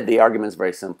 as I've said, the argument is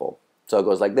very simple. So it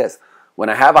goes like this. When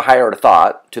I have a higher order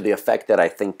thought to the effect that I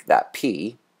think that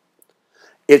P,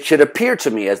 it should appear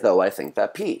to me as though I think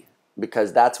that P,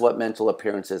 because that's what mental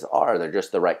appearances are. They're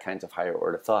just the right kinds of higher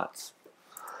order thoughts.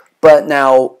 But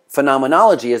now,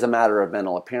 phenomenology is a matter of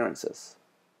mental appearances.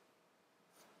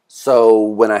 So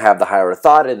when I have the higher order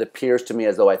thought, it appears to me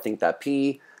as though I think that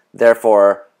P,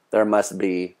 therefore there must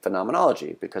be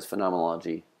phenomenology, because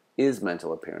phenomenology is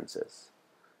mental appearances.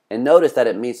 And notice that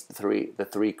it meets the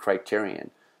three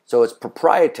criterion. So it's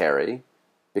proprietary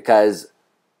because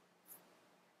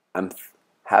I'm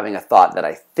having a thought that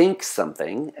I think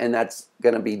something, and that's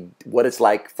going to be what it's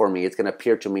like for me. It's going to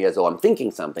appear to me as though I'm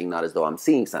thinking something, not as though I'm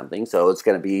seeing something. So it's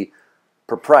going to be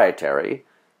proprietary.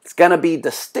 It's going to be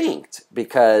distinct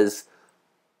because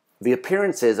the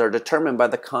appearances are determined by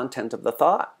the content of the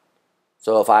thought.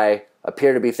 So if I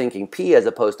appear to be thinking P as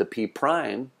opposed to P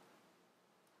prime,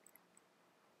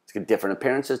 it's got different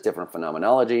appearances, different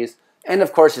phenomenologies. And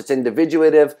of course, it's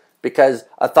individuative because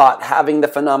a thought having the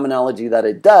phenomenology that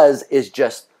it does is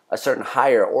just a certain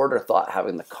higher order thought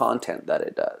having the content that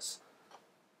it does.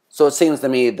 So it seems to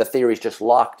me the theory is just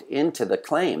locked into the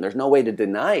claim. There's no way to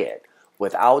deny it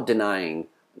without denying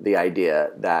the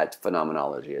idea that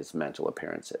phenomenology is mental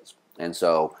appearances. And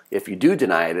so if you do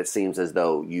deny it, it seems as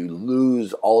though you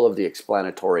lose all of the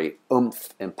explanatory oomph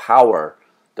and power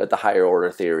that the higher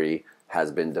order theory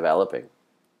has been developing.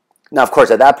 Now, of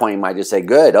course, at that point, you might just say,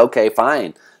 good, okay,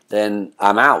 fine, then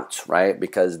I'm out, right?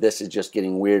 Because this is just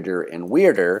getting weirder and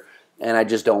weirder, and I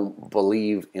just don't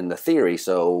believe in the theory.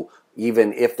 So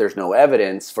even if there's no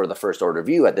evidence for the first order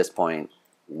view at this point,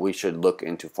 we should look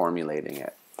into formulating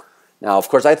it. Now, of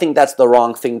course, I think that's the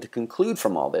wrong thing to conclude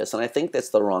from all this, and I think that's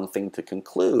the wrong thing to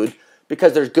conclude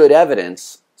because there's good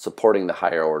evidence supporting the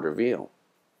higher order view.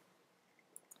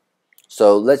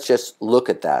 So let's just look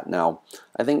at that. Now,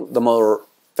 I think the more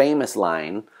famous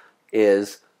line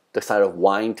is the sort of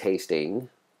wine tasting,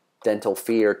 dental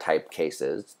fear type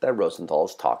cases that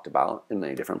Rosenthal's talked about in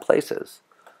many different places.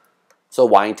 So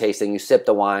wine tasting, you sip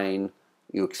the wine,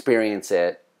 you experience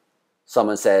it,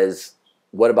 someone says,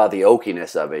 what about the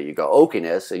oakiness of it? You go,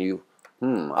 oakiness, and you,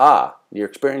 your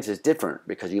experience is different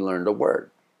because you learned a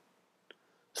word.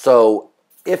 So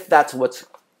if that's what's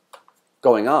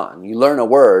going on, you learn a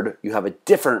word, you have a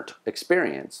different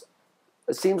experience.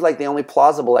 It seems like the only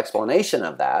plausible explanation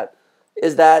of that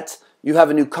is that you have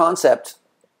a new concept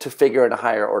to figure in a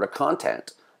higher order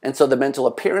content. And so the mental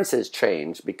appearances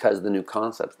change because the new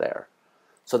concept's there.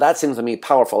 So that seems to me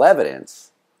powerful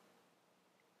evidence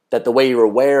that the way you're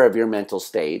aware of your mental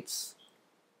states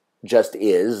just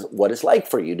is what it's like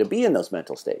for you to be in those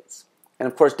mental states. And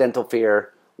of course, dental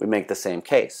fear, we make the same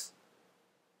case.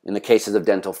 In the cases of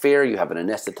dental fear, you have an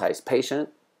anesthetized patient,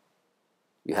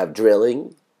 you have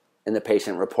drilling, and the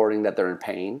patient reporting that they're in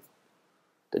pain.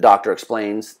 The doctor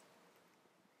explains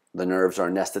the nerves are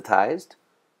anesthetized.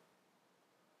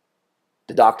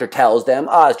 The doctor tells them,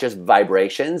 it's just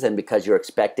vibrations, and because you're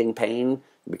expecting pain,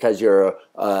 Because you're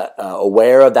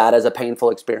aware of that as a painful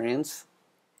experience,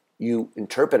 you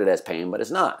interpret it as pain, but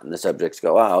it's not. And the subjects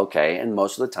go, oh, okay, and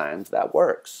most of the times that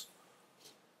works.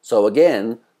 So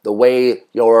again, the way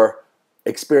your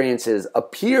experiences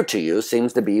appear to you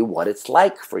seems to be what it's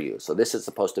like for you. So this is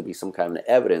supposed to be some kind of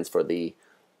evidence for the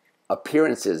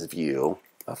appearances view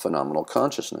of phenomenal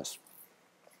consciousness.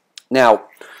 Now,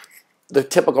 the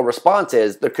typical response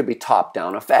is there could be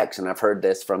top-down effects, and I've heard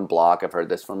this from Block, I've heard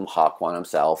this from Hawkwan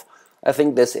himself. I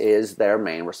think this is their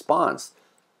main response.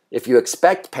 If you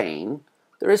expect pain,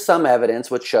 there is some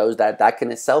evidence which shows that that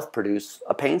can itself produce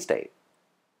a pain state.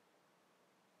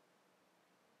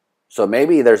 So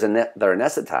maybe they're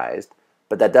anesthetized,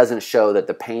 but that doesn't show that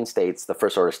the pain states, the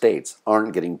first order states,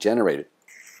 aren't getting generated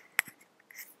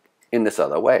in this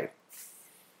other way.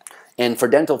 And for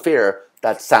dental fear,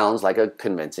 that sounds like a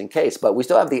convincing case, but we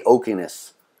still have the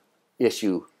oakiness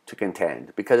issue to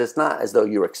contend, because it's not as though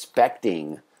you're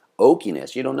expecting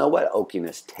oakiness. You don't know what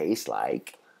oakiness tastes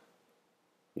like.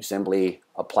 You simply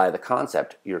apply the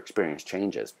concept, your experience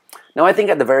changes. Now, I think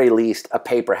at the very least, a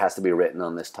paper has to be written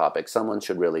on this topic. Someone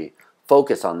should really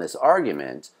focus on this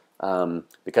argument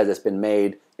because it's been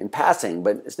made in passing,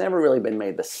 but it's never really been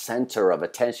made the center of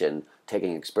attention,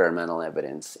 taking experimental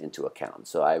evidence into account.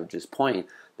 So I would just point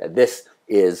that this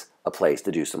is a place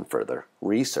to do some further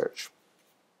research.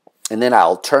 And then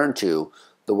I'll turn to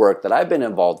the work that I've been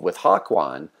involved with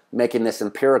Hawkwan, making this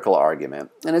empirical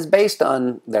argument, and it's based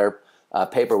on their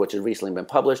paper which has recently been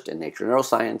published in Nature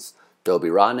Neuroscience. Doby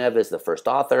Ranev is the first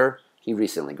author. He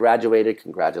recently graduated.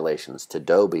 Congratulations to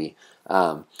Doby.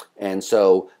 And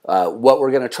so what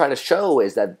we're going to try to show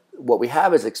is that what we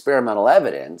have is experimental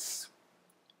evidence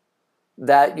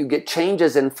that you get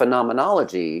changes in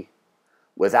phenomenology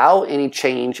without any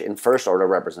change in first order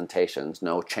representations,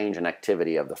 no change in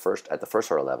activity of at the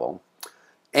first order level,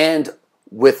 and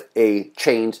with a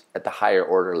change at the higher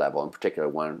order level, in particular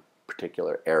one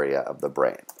particular area of the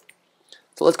brain.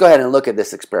 So let's go ahead and look at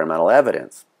this experimental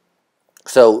evidence.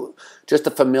 So just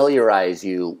to familiarize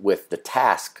you with the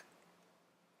task,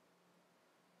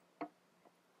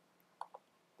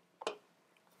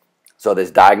 so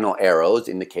there's diagonal arrows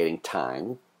indicating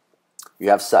time. You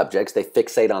have subjects, they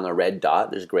fixate on the red dot,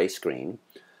 there's a gray screen,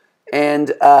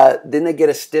 and then they get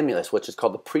a stimulus, which is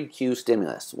called the pre-cue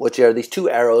stimulus, which are these two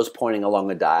arrows pointing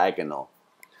along a diagonal.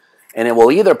 And it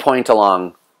will either point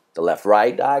along the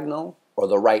left-right diagonal or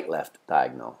the right-left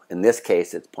diagonal. In this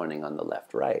case, it's pointing on the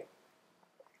left-right.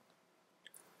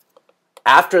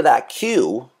 After that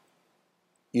cue,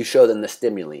 you show them the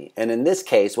stimuli. And in this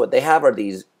case, what they have are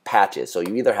these patches. So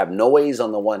you either have noise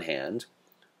on the one hand,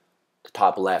 the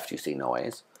top left you see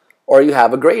noise, or you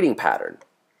have a grading pattern.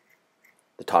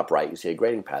 The top right you see a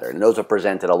grading pattern. And those are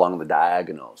presented along the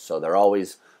diagonals. So they're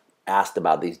always asked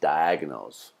about these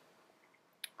diagonals.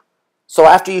 So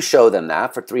after you show them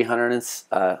that for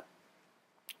 367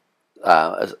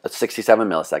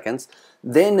 milliseconds,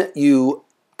 then you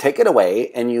take it away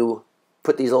and you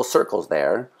put these little circles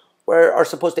there where are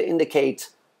supposed to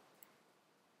indicate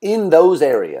in those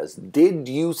areas, did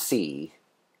you see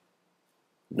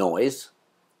noise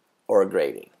or a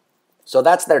grading? So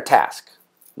that's their task,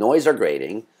 noise or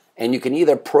grading, and you can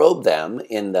either probe them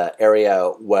in the area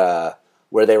where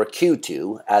they were cued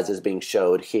to, as is being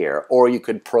showed here, or you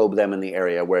could probe them in the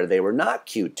area where they were not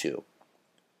cued to.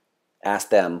 Ask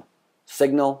them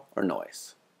signal or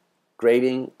noise,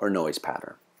 grading or noise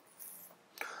pattern.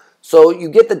 So you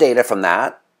get the data from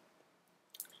that,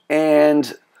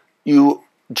 and you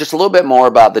just a little bit more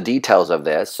about the details of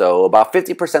this. So about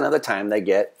 50% of the time they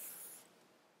get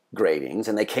gradings,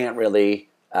 and they can't really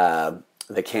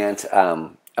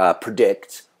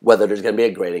predict whether there's going to be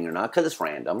a grading or not because it's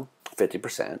random,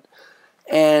 50%.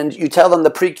 And you tell them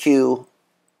the pre-cue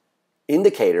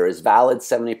indicator is valid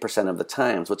 70% of the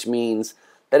times, which means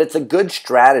that it's a good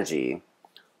strategy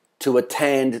to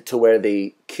attend to where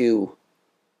the cue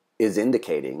is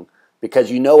indicating,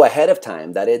 because you know ahead of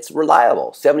time that it's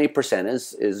reliable. 70%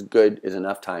 is good, is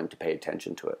enough time to pay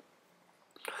attention to it.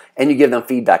 And you give them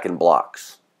feedback in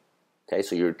blocks. Okay,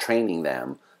 so you're training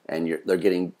them, and they're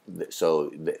getting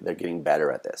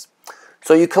better at this.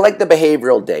 So you collect the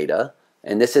behavioral data,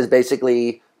 and this is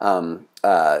basically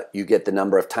you get the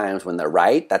number of times when they're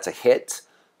right, that's a hit,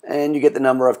 and you get the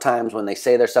number of times when they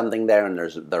say there's something there and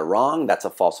they're wrong, that's a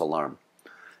false alarm.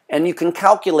 And you can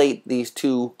calculate these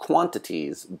two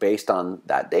quantities based on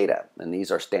that data. And these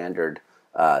are standard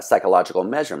psychological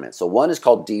measurements. So one is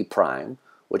called D prime,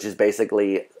 which is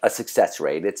basically a success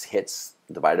rate. It's hits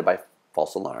divided by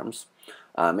false alarms.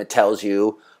 It tells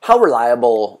you how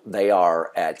reliable they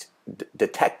are at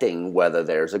detecting whether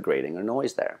there's a grading or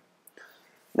noise there.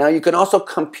 Now you can also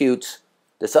compute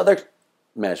this other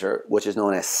measure, which is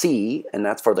known as C, and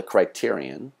that's for the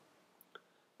criterion.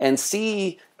 And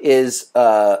C is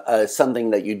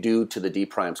something that you do to the D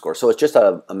prime score. So it's just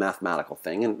a mathematical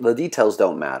thing, and the details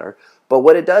don't matter. But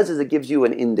what it does is it gives you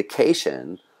an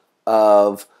indication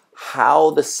of how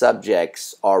the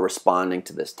subjects are responding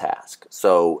to this task.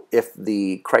 So if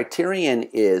the criterion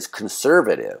is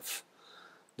conservative,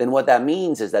 then what that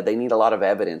means is that they need a lot of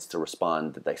evidence to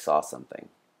respond that they saw something.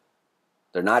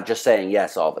 They're not just saying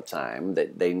yes all the time.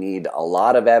 They need a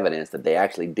lot of evidence that they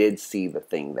actually did see the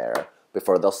thing there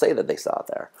before they'll say that they saw it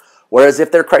there. Whereas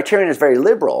if their criterion is very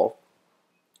liberal,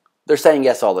 they're saying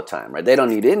yes all the time, right? They don't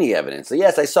need any evidence. So,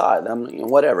 yes, I saw it.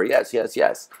 Whatever. Yes, yes,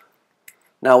 yes.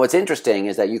 Now, what's interesting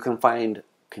is that you can find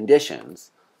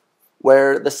conditions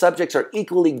where the subjects are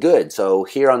equally good. So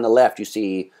here on the left, you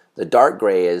see the dark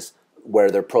gray is where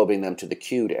they're probing them to the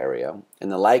cued area,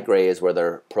 and the light gray is where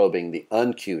they're probing the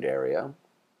uncued area.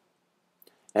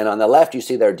 And on the left, you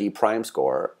see their D prime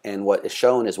score, and what is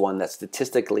shown is one that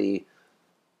statistically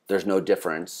there's no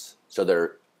difference. So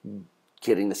they're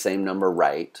getting the same number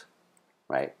right?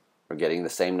 Or getting the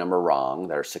same number wrong.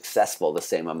 They're successful the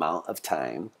same amount of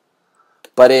time.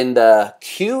 But in the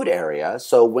cued area,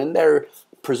 so when they're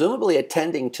presumably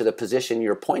attending to the position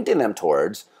you're pointing them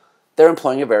towards, they're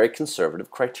employing a very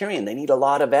conservative criterion. They need a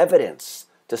lot of evidence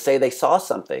to say they saw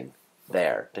something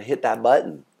there, to hit that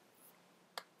button.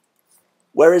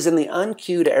 Whereas in the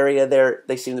uncued area,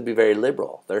 they seem to be very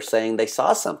liberal. They're saying they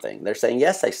saw something. They're saying,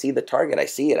 yes, I see the target. I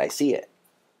see it. I see it.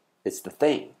 It's the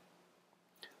thing.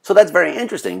 So that's very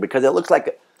interesting because it looks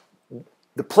like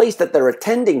the place that they're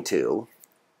attending to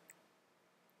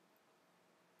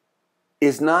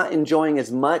is not enjoying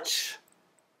as much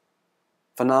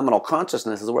phenomenal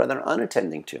consciousness as where they're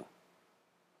unattending to.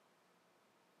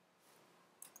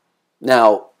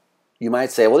 Now, you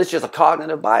might say, well, it's just a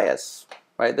cognitive bias,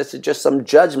 right? This is just some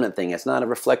judgment thing. It's not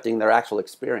reflecting their actual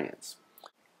experience.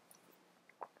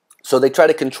 So they try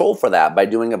to control for that by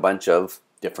doing a bunch of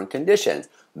different conditions.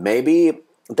 Maybe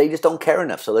they just don't care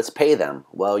enough, so let's pay them.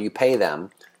 Well, you pay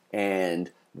them,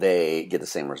 and they get the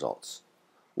same results.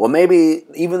 Well, maybe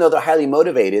even though they're highly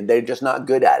motivated, they're just not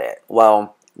good at it.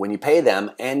 Well, when you pay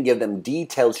them and give them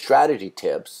detailed strategy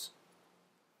tips,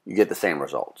 you get the same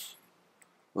results.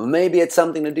 Maybe it's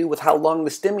something to do with how long the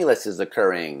stimulus is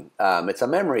occurring. It's a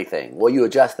memory thing. Well, you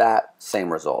adjust that,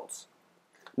 same results.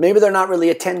 Maybe they're not really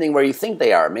attending where you think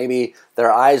they are. Maybe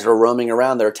their eyes are roaming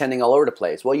around. They're attending all over the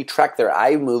place. Well, you track their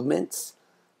eye movements,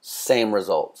 same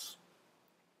results.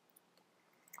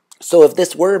 So if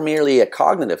this were merely a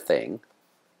cognitive thing,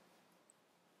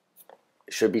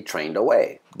 it should be trained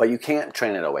away. But you can't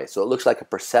train it away. So it looks like a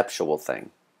perceptual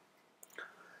thing.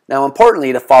 Now,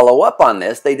 importantly, to follow up on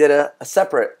this, they did a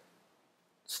separate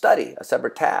study, a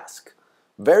separate task.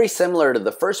 Very similar to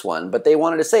the first one, but they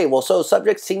wanted to say, well, so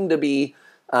subjects seem to be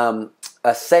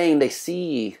saying they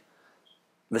see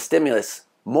the stimulus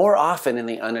more often in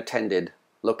the unattended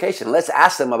location. Let's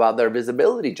ask them about their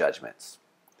visibility judgments.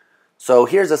 So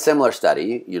here's a similar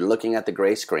study. You're looking at the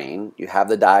gray screen. You have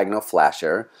the diagonal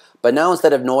flasher. But now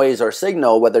instead of noise or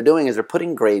signal, what they're doing is they're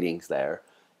putting gratings there.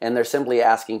 And they're simply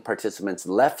asking participants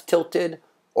left tilted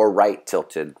or right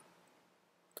tilted.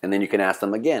 And then you can ask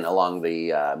them again along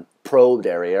the probed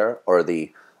area or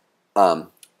the, along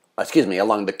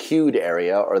the cued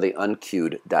area or the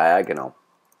uncued diagonal.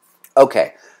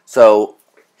 Okay, so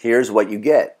here's what you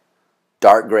get.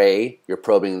 Dark gray, you're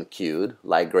probing the cued.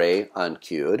 Light gray,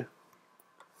 uncued.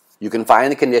 You can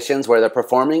find the conditions where they're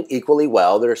performing equally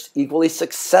well. They're equally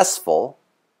successful.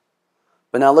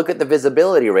 But now look at the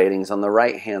visibility ratings on the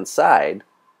right-hand side.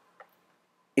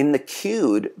 In the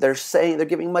cued, they're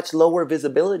giving much lower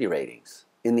visibility ratings.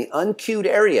 In the uncued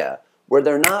area, where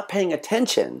they're not paying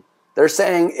attention, they're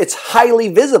saying it's highly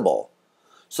visible.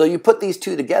 So you put these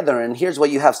two together, and here's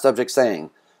what you have subjects saying.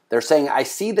 They're saying, I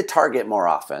see the target more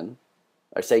often.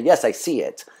 Or say, yes, I see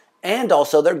it. And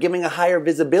also, they're giving a higher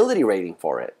visibility rating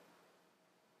for it.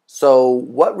 So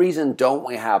what reason don't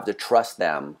we have to trust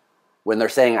them when they're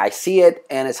saying, I see it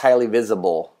and it's highly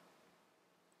visible?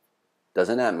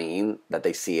 Doesn't that mean that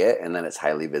they see it and then it's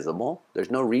highly visible? There's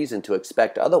no reason to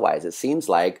expect otherwise. It seems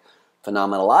like,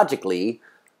 phenomenologically,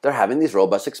 they're having these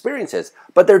robust experiences.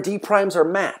 But their D primes are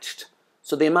matched.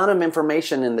 So the amount of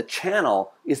information in the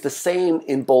channel is the same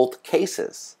in both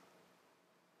cases.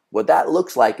 What that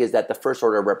looks like is that the first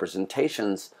order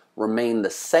representations remain the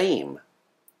same.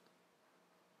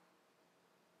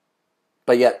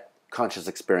 But yet, conscious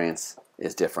experience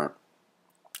is different.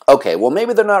 Okay, well,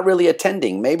 maybe they're not really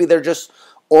attending. Maybe they're just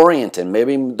oriented.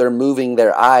 Maybe they're moving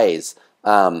their eyes,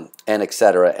 and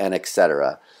etc., and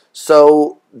etc.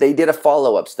 So they did a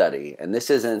follow-up study, and this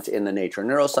isn't in the Nature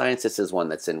Neuroscience, this is one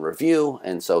that's in review,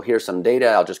 and so here's some data,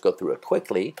 I'll just go through it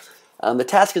quickly. The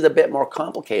task is a bit more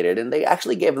complicated, and they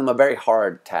actually gave them a very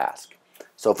hard task.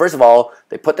 So first of all,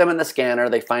 they put them in the scanner,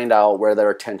 they find out where their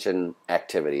attention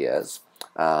activity is,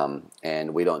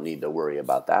 and we don't need to worry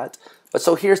about that. But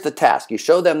so here's the task. You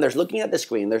show them, there's looking at the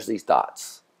screen, there's these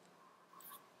dots.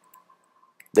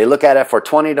 They look at it for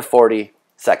 20 to 40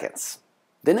 seconds.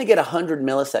 Then they get 100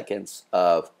 milliseconds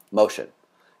of motion.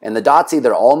 And the dots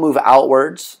either all move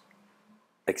outwards,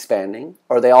 expanding,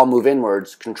 or they all move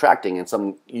inwards, contracting in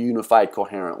some unified,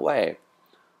 coherent way.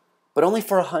 But only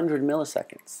for 100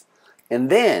 milliseconds.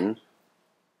 And then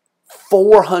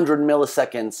 400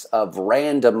 milliseconds of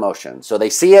random motion. So they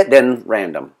see it, then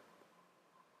random.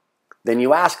 Then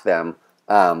you ask them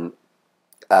to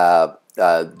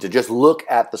just look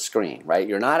at the screen, right?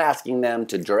 You're not asking them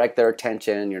to direct their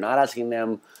attention. You're not asking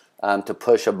them to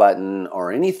push a button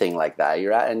or anything like that.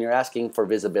 You're asking for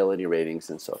visibility ratings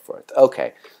and so forth.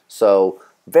 Okay, so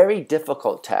very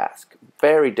difficult task.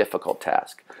 Very difficult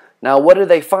task. Now, what do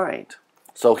they find?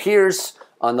 So here's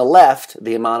on the left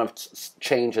the amount of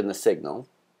change in the signal.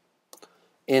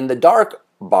 In the dark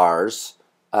bars,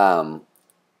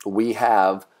 we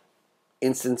have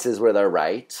instances where they're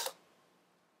right.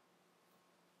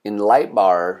 In the light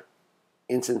bar,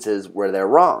 instances where they're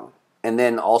wrong. And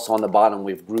then also on the bottom,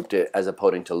 we've grouped it as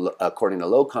according to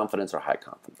low confidence or high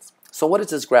confidence. So what does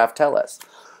this graph tell us?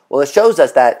 Well, it shows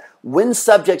us that when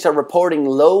subjects are reporting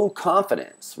low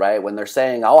confidence, right, when they're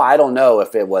saying, oh, I don't know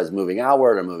if it was moving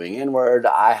outward or moving inward,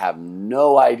 I have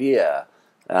no idea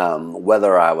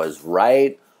whether I was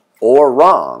right or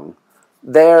wrong,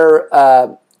 there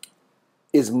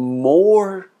is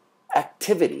more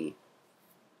activity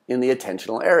in the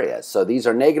attentional areas. So these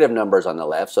are negative numbers on the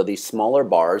left, so these smaller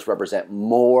bars represent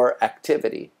more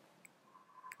activity.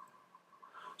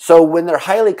 So when they're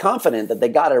highly confident that they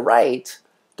got it right,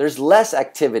 there's less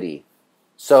activity.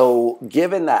 So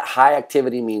given that high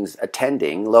activity means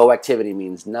attending, low activity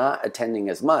means not attending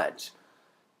as much,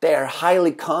 they are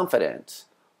highly confident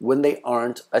when they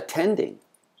aren't attending.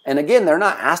 And again, they're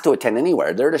not asked to attend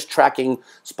anywhere. They're just tracking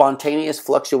spontaneous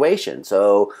fluctuation.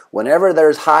 So whenever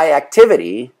there's high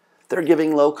activity, they're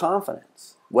giving low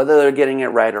confidence, whether they're getting it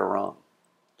right or wrong.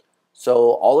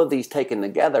 So all of these taken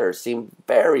together seem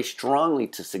very strongly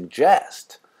to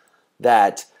suggest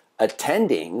that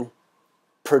attending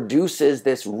produces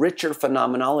this richer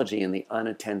phenomenology in the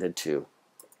unattended to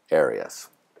areas.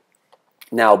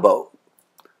 Now, but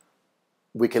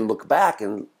we can look back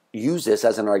and use this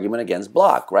as an argument against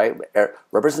block, right?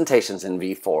 Representations in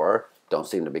V4 don't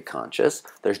seem to be conscious.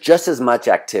 There's just as much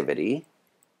activity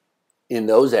in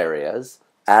those areas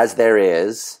as there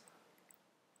is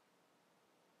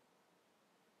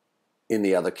in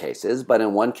the other cases, but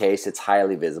in one case it's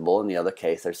highly visible, in the other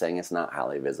case they're saying it's not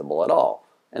highly visible at all.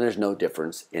 And there's no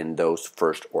difference in those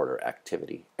first order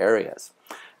activity areas.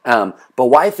 But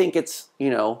why think it's,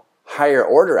 higher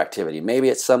order activity? Maybe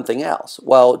it's something else.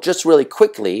 Well, just really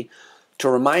quickly, to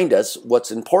remind us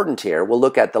what's important here, we'll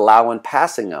look at the Lau and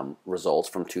Passingham results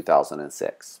from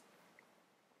 2006.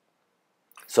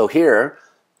 So here,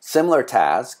 similar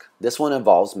task. This one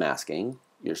involves masking.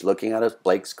 You're just looking at a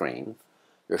blank screen.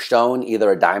 You're shown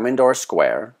either a diamond or a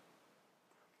square,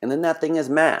 and then that thing is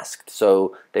masked.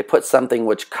 So they put something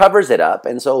which covers it up,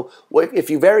 and so if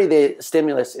you vary the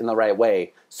stimulus in the right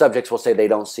way, subjects will say they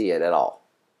don't see it at all.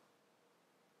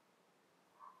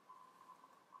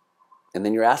 And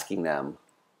then you're asking them,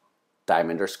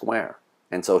 diamond or square.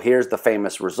 And so here's the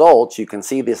famous results. You can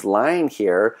see this line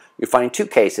here. You find two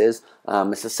cases.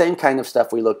 It's the same kind of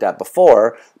stuff we looked at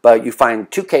before, but you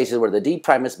find two cases where the D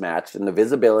prime is matched and the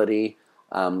visibility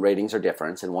ratings are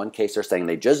different. In one case, they're saying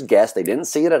they just guessed, they didn't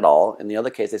see it at all. In the other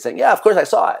case, they're saying, yeah, of course I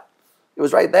saw it. It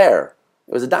was right there.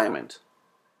 It was a diamond.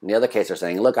 In the other case, they're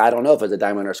saying, look, I don't know if it's a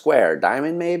diamond or square.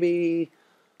 Diamond maybe.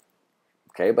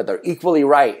 Okay, but they're equally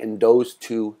right in those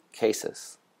two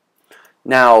cases.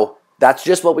 Now, that's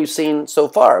just what we've seen so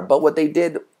far. But what they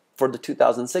did for the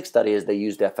 2006 study is they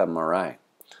used fMRI.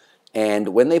 And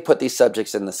when they put these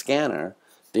subjects in the scanner,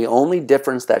 the only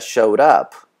difference that showed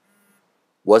up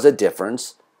was a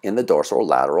difference in the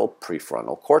dorsolateral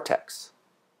prefrontal cortex.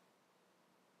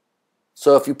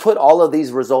 So if you put all of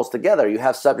these results together, you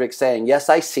have subjects saying, yes,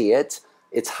 I see it.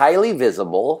 It's highly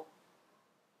visible.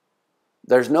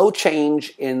 There's no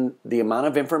change in the amount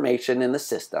of information in the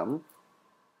system.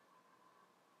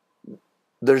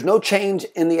 There's no change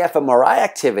in the fMRI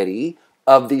activity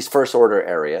of these first order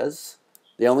areas.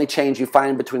 The only change you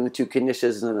find between the two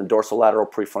conditions is in the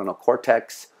dorsolateral prefrontal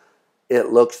cortex. It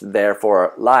looks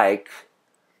therefore like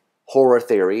horror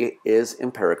theory is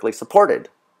empirically supported,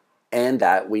 and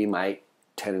that we might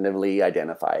tentatively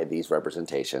identify these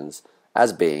representations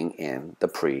as being in the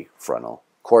prefrontal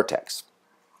cortex.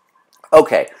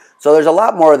 Okay, so there's a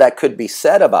lot more that could be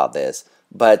said about this,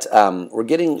 but we're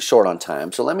getting short on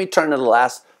time. So let me turn to the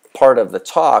last part of the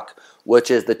talk, which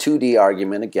is the 2D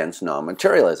argument against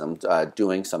non-materialism,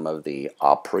 doing some of the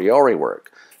a priori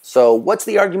work. So what's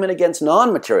the argument against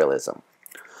non-materialism?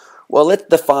 Well, let's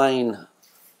define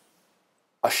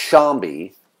a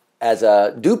Shambi as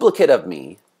a duplicate of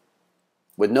me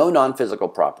with no non-physical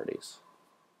properties,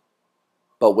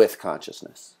 but with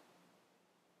consciousness.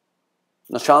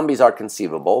 Now, Shambis are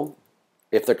conceivable.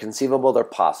 If they're conceivable, they're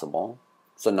possible.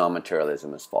 So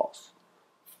non-materialism is false.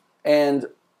 And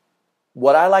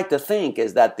what I like to think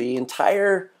is that the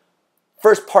entire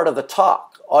first part of the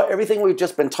talk, everything we've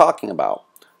just been talking about,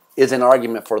 is an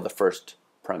argument for the first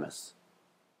premise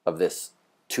of this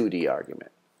 2D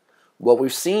argument. What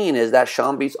we've seen is that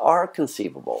Shambis are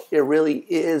conceivable. It really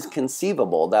is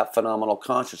conceivable that phenomenal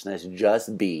consciousness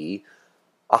just be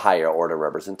a higher order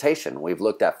representation. We've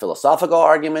looked at philosophical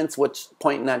arguments which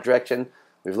point in that direction.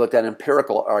 We've looked at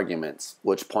empirical arguments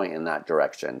which point in that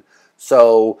direction.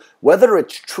 So whether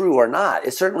it's true or not,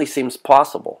 it certainly seems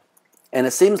possible. And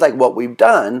it seems like what we've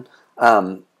done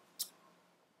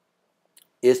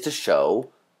is to show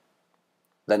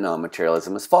that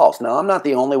non-materialism is false. Now, I'm not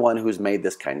the only one who's made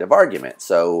this kind of argument.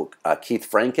 So Keith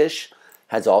Frankish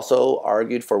has also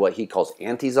argued for what he calls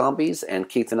anti-zombies, and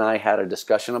Keith and I had a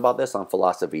discussion about this on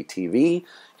Philosophy TV.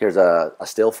 Here's a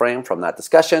still frame from that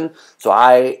discussion. So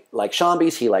I like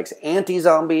Shambis, he likes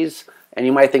anti-zombies, and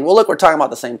you might think, well, look, we're talking about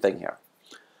the same thing here.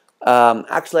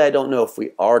 Actually, I don't know if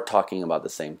we are talking about the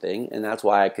same thing, and that's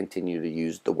why I continue to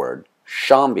use the word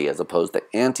Shambi as opposed to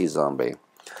anti-zombie.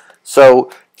 So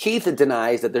Keith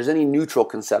denies that there's any neutral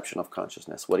conception of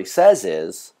consciousness. What he says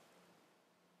is,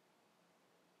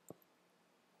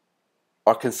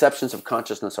 our conceptions of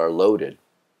consciousness are loaded.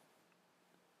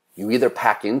 You either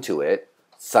pack into it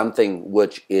something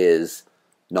which is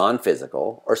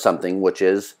non-physical or something which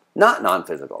is not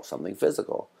non-physical, something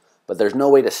physical. But there's no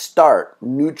way to start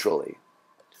neutrally.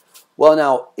 Well,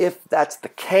 now, if that's the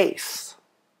case,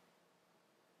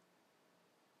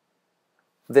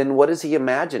 then what is he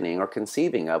imagining or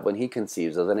conceiving of when he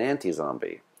conceives of an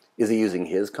anti-zombie? Is he using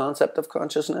his concept of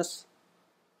consciousness?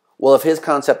 Well, if his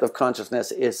concept of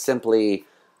consciousness is simply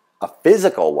a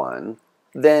physical one,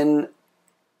 then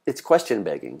it's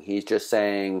question-begging. He's just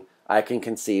saying, I can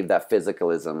conceive that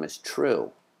physicalism is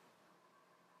true.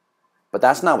 But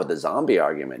that's not what the zombie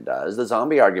argument does. The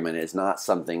zombie argument is not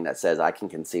something that says, I can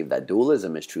conceive that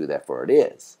dualism is true, therefore it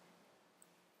is.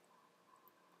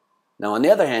 Now, on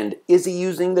the other hand, is he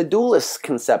using the dualist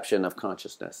conception of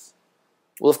consciousness?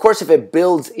 Well, of course, if it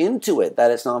builds into it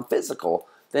that it's non-physical,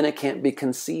 then it can't be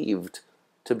conceived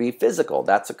to be physical.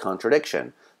 That's a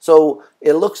contradiction. So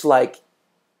it looks like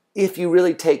if you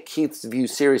really take Keith's view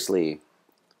seriously,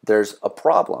 there's a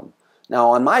problem.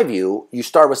 Now, on my view, you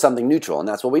start with something neutral, and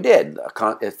that's what we did.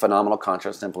 A phenomenal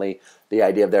consciousness, simply the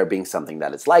idea of there being something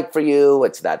that it's like for you.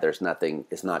 It's that there's nothing,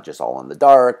 it's not just all in the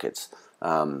dark. It's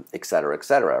et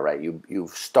cetera, right? You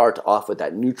start off with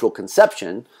that neutral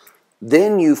conception,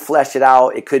 then you flesh it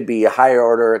out. It could be a higher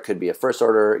order, it could be a first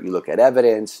order. You look at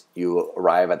evidence, you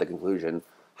arrive at the conclusion,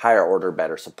 higher order,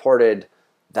 better supported.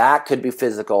 That could be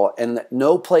physical, and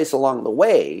no place along the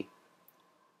way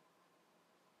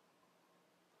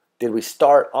did we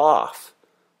start off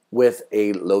with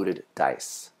a loaded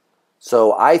dice.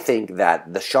 So I think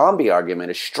that the Shambi argument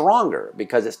is stronger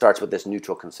because it starts with this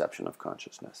neutral conception of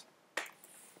consciousness.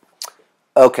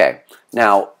 Okay,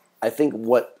 now I think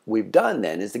what we've done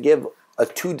then is to give a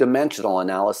two-dimensional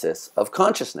analysis of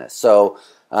consciousness. So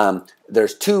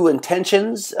there's two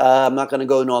intentions. I'm not going to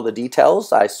go into all the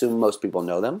details. I assume most people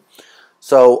know them.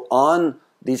 So on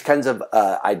these kinds of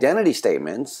identity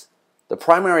statements, the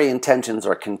primary intentions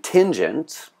are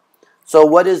contingent. So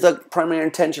what is the primary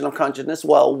intention of consciousness?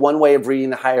 Well, one way of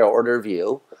reading the higher order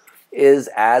view is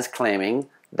as claiming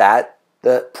that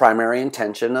the primary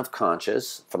intention of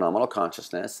phenomenal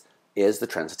consciousness is the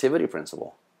transitivity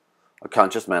principle. A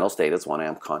conscious mental state is one I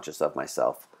am conscious of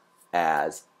myself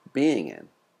as being in.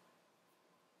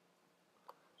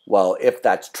 Well, if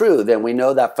that's true, then we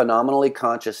know that phenomenally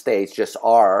conscious states just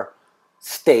are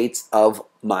states of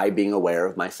my being aware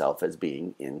of myself as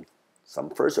being in some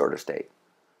first order state.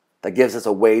 That gives us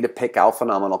a way to pick out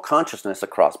phenomenal consciousness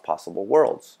across possible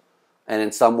worlds. And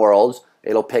in some worlds,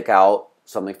 it'll pick out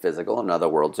something physical, in other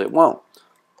worlds it won't.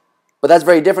 But that's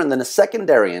very different than a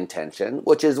secondary intention,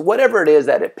 which is whatever it is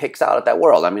that it picks out at that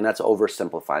world. I mean, that's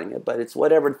oversimplifying it, but it's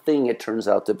whatever thing it turns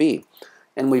out to be.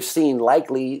 And we've seen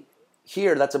likely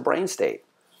here, that's a brain state.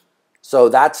 So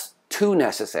that's too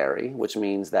necessary, which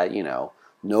means that,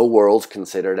 no worlds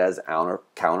considered as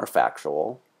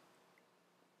counterfactual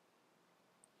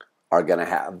are going to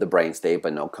have the brain state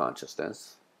but no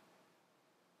consciousness.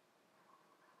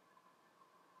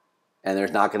 And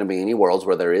there's not going to be any worlds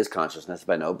where there is consciousness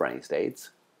but no brain states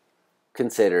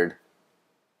considered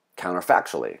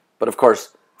counterfactually. But of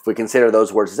course, if we consider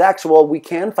those worlds as actual, we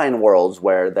can find worlds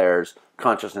where there's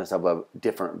consciousness of a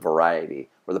different variety,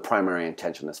 where the primary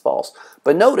intention is false.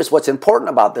 But notice what's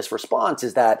important about this response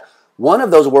is that one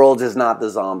of those worlds is not the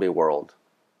zombie world.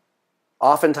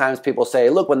 Oftentimes people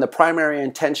say, look, when the primary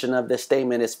intention of this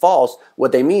statement is false,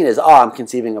 what they mean is, I'm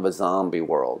conceiving of a zombie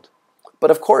world.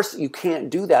 But of course you can't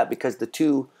do that because the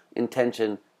two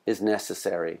intention is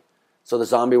necessary. So the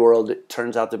zombie world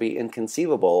turns out to be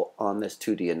inconceivable on this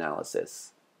 2D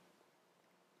analysis.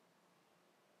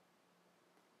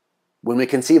 When we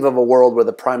conceive of a world where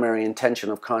the primary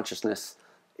intention of consciousness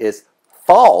is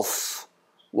false,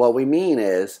 what we mean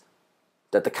is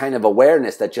that the kind of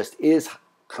awareness that just is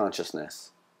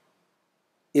consciousness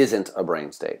isn't a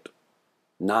brain state.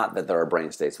 Not that there are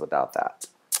brain states without that.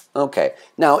 Okay,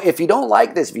 now if you don't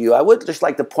like this view, I would just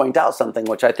like to point out something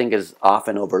which I think is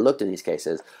often overlooked in these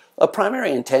cases. A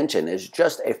primary intention is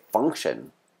just a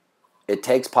function. It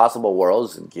takes possible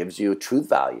worlds and gives you truth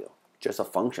value. Just a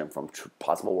function from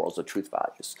possible worlds of truth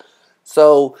values.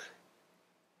 So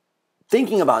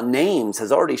thinking about names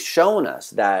has already shown us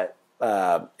that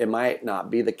it might not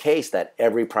be the case that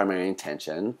every primary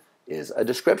intention is a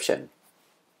description.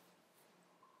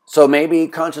 So maybe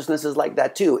consciousness is like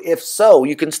that too. If so,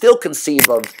 you can still conceive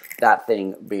of that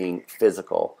thing being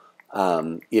physical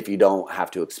if you don't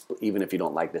have to, even if you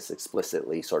don't like this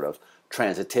explicitly sort of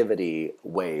transitivity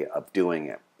way of doing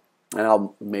it. And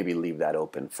I'll maybe leave that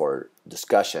open for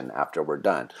discussion after we're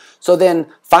done. So then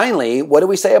finally, what do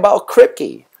we say about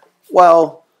Kripke?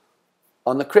 Well,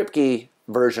 on the Kripke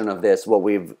version of this, what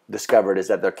we've discovered is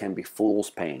that there can be fool's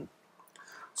pain.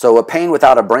 So a pain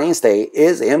without a brain state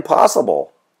is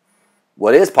impossible.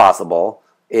 What is possible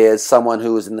is someone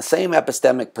who is in the same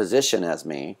epistemic position as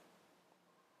me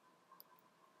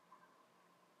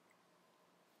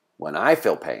when I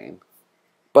feel pain,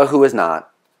 but who is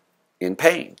not in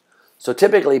pain. So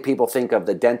typically people think of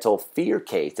the dental fear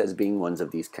case as being one of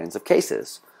these kinds of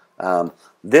cases.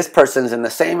 This person's in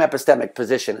the same epistemic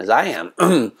position as I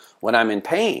am when I'm in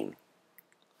pain,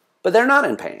 but they're not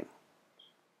in pain.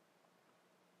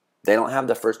 They don't have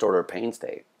the first order pain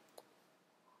state.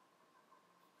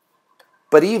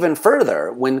 But even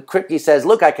further, when Kripke says,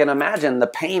 look, I can imagine the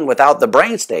pain without the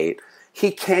brain state, he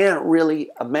can't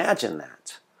really imagine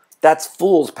that. That's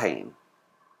fool's pain.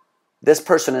 This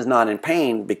person is not in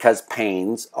pain because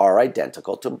pains are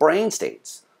identical to brain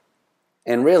states.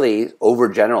 And really,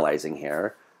 overgeneralizing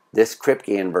here, this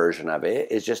Kripkean version of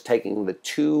it is just taking the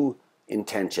two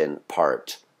intention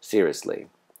part seriously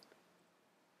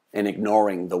and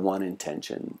ignoring the one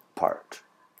intention part.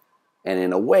 And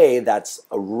in a way, that's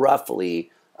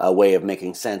roughly a way of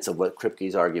making sense of what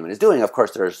Kripke's argument is doing. Of course,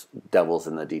 there's devils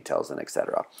in the details and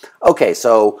etc. Okay,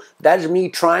 so that is me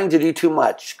trying to do too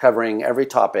much, covering every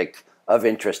topic of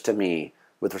interest to me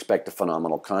with respect to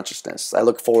phenomenal consciousness. I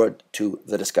look forward to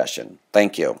the discussion.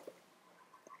 Thank you.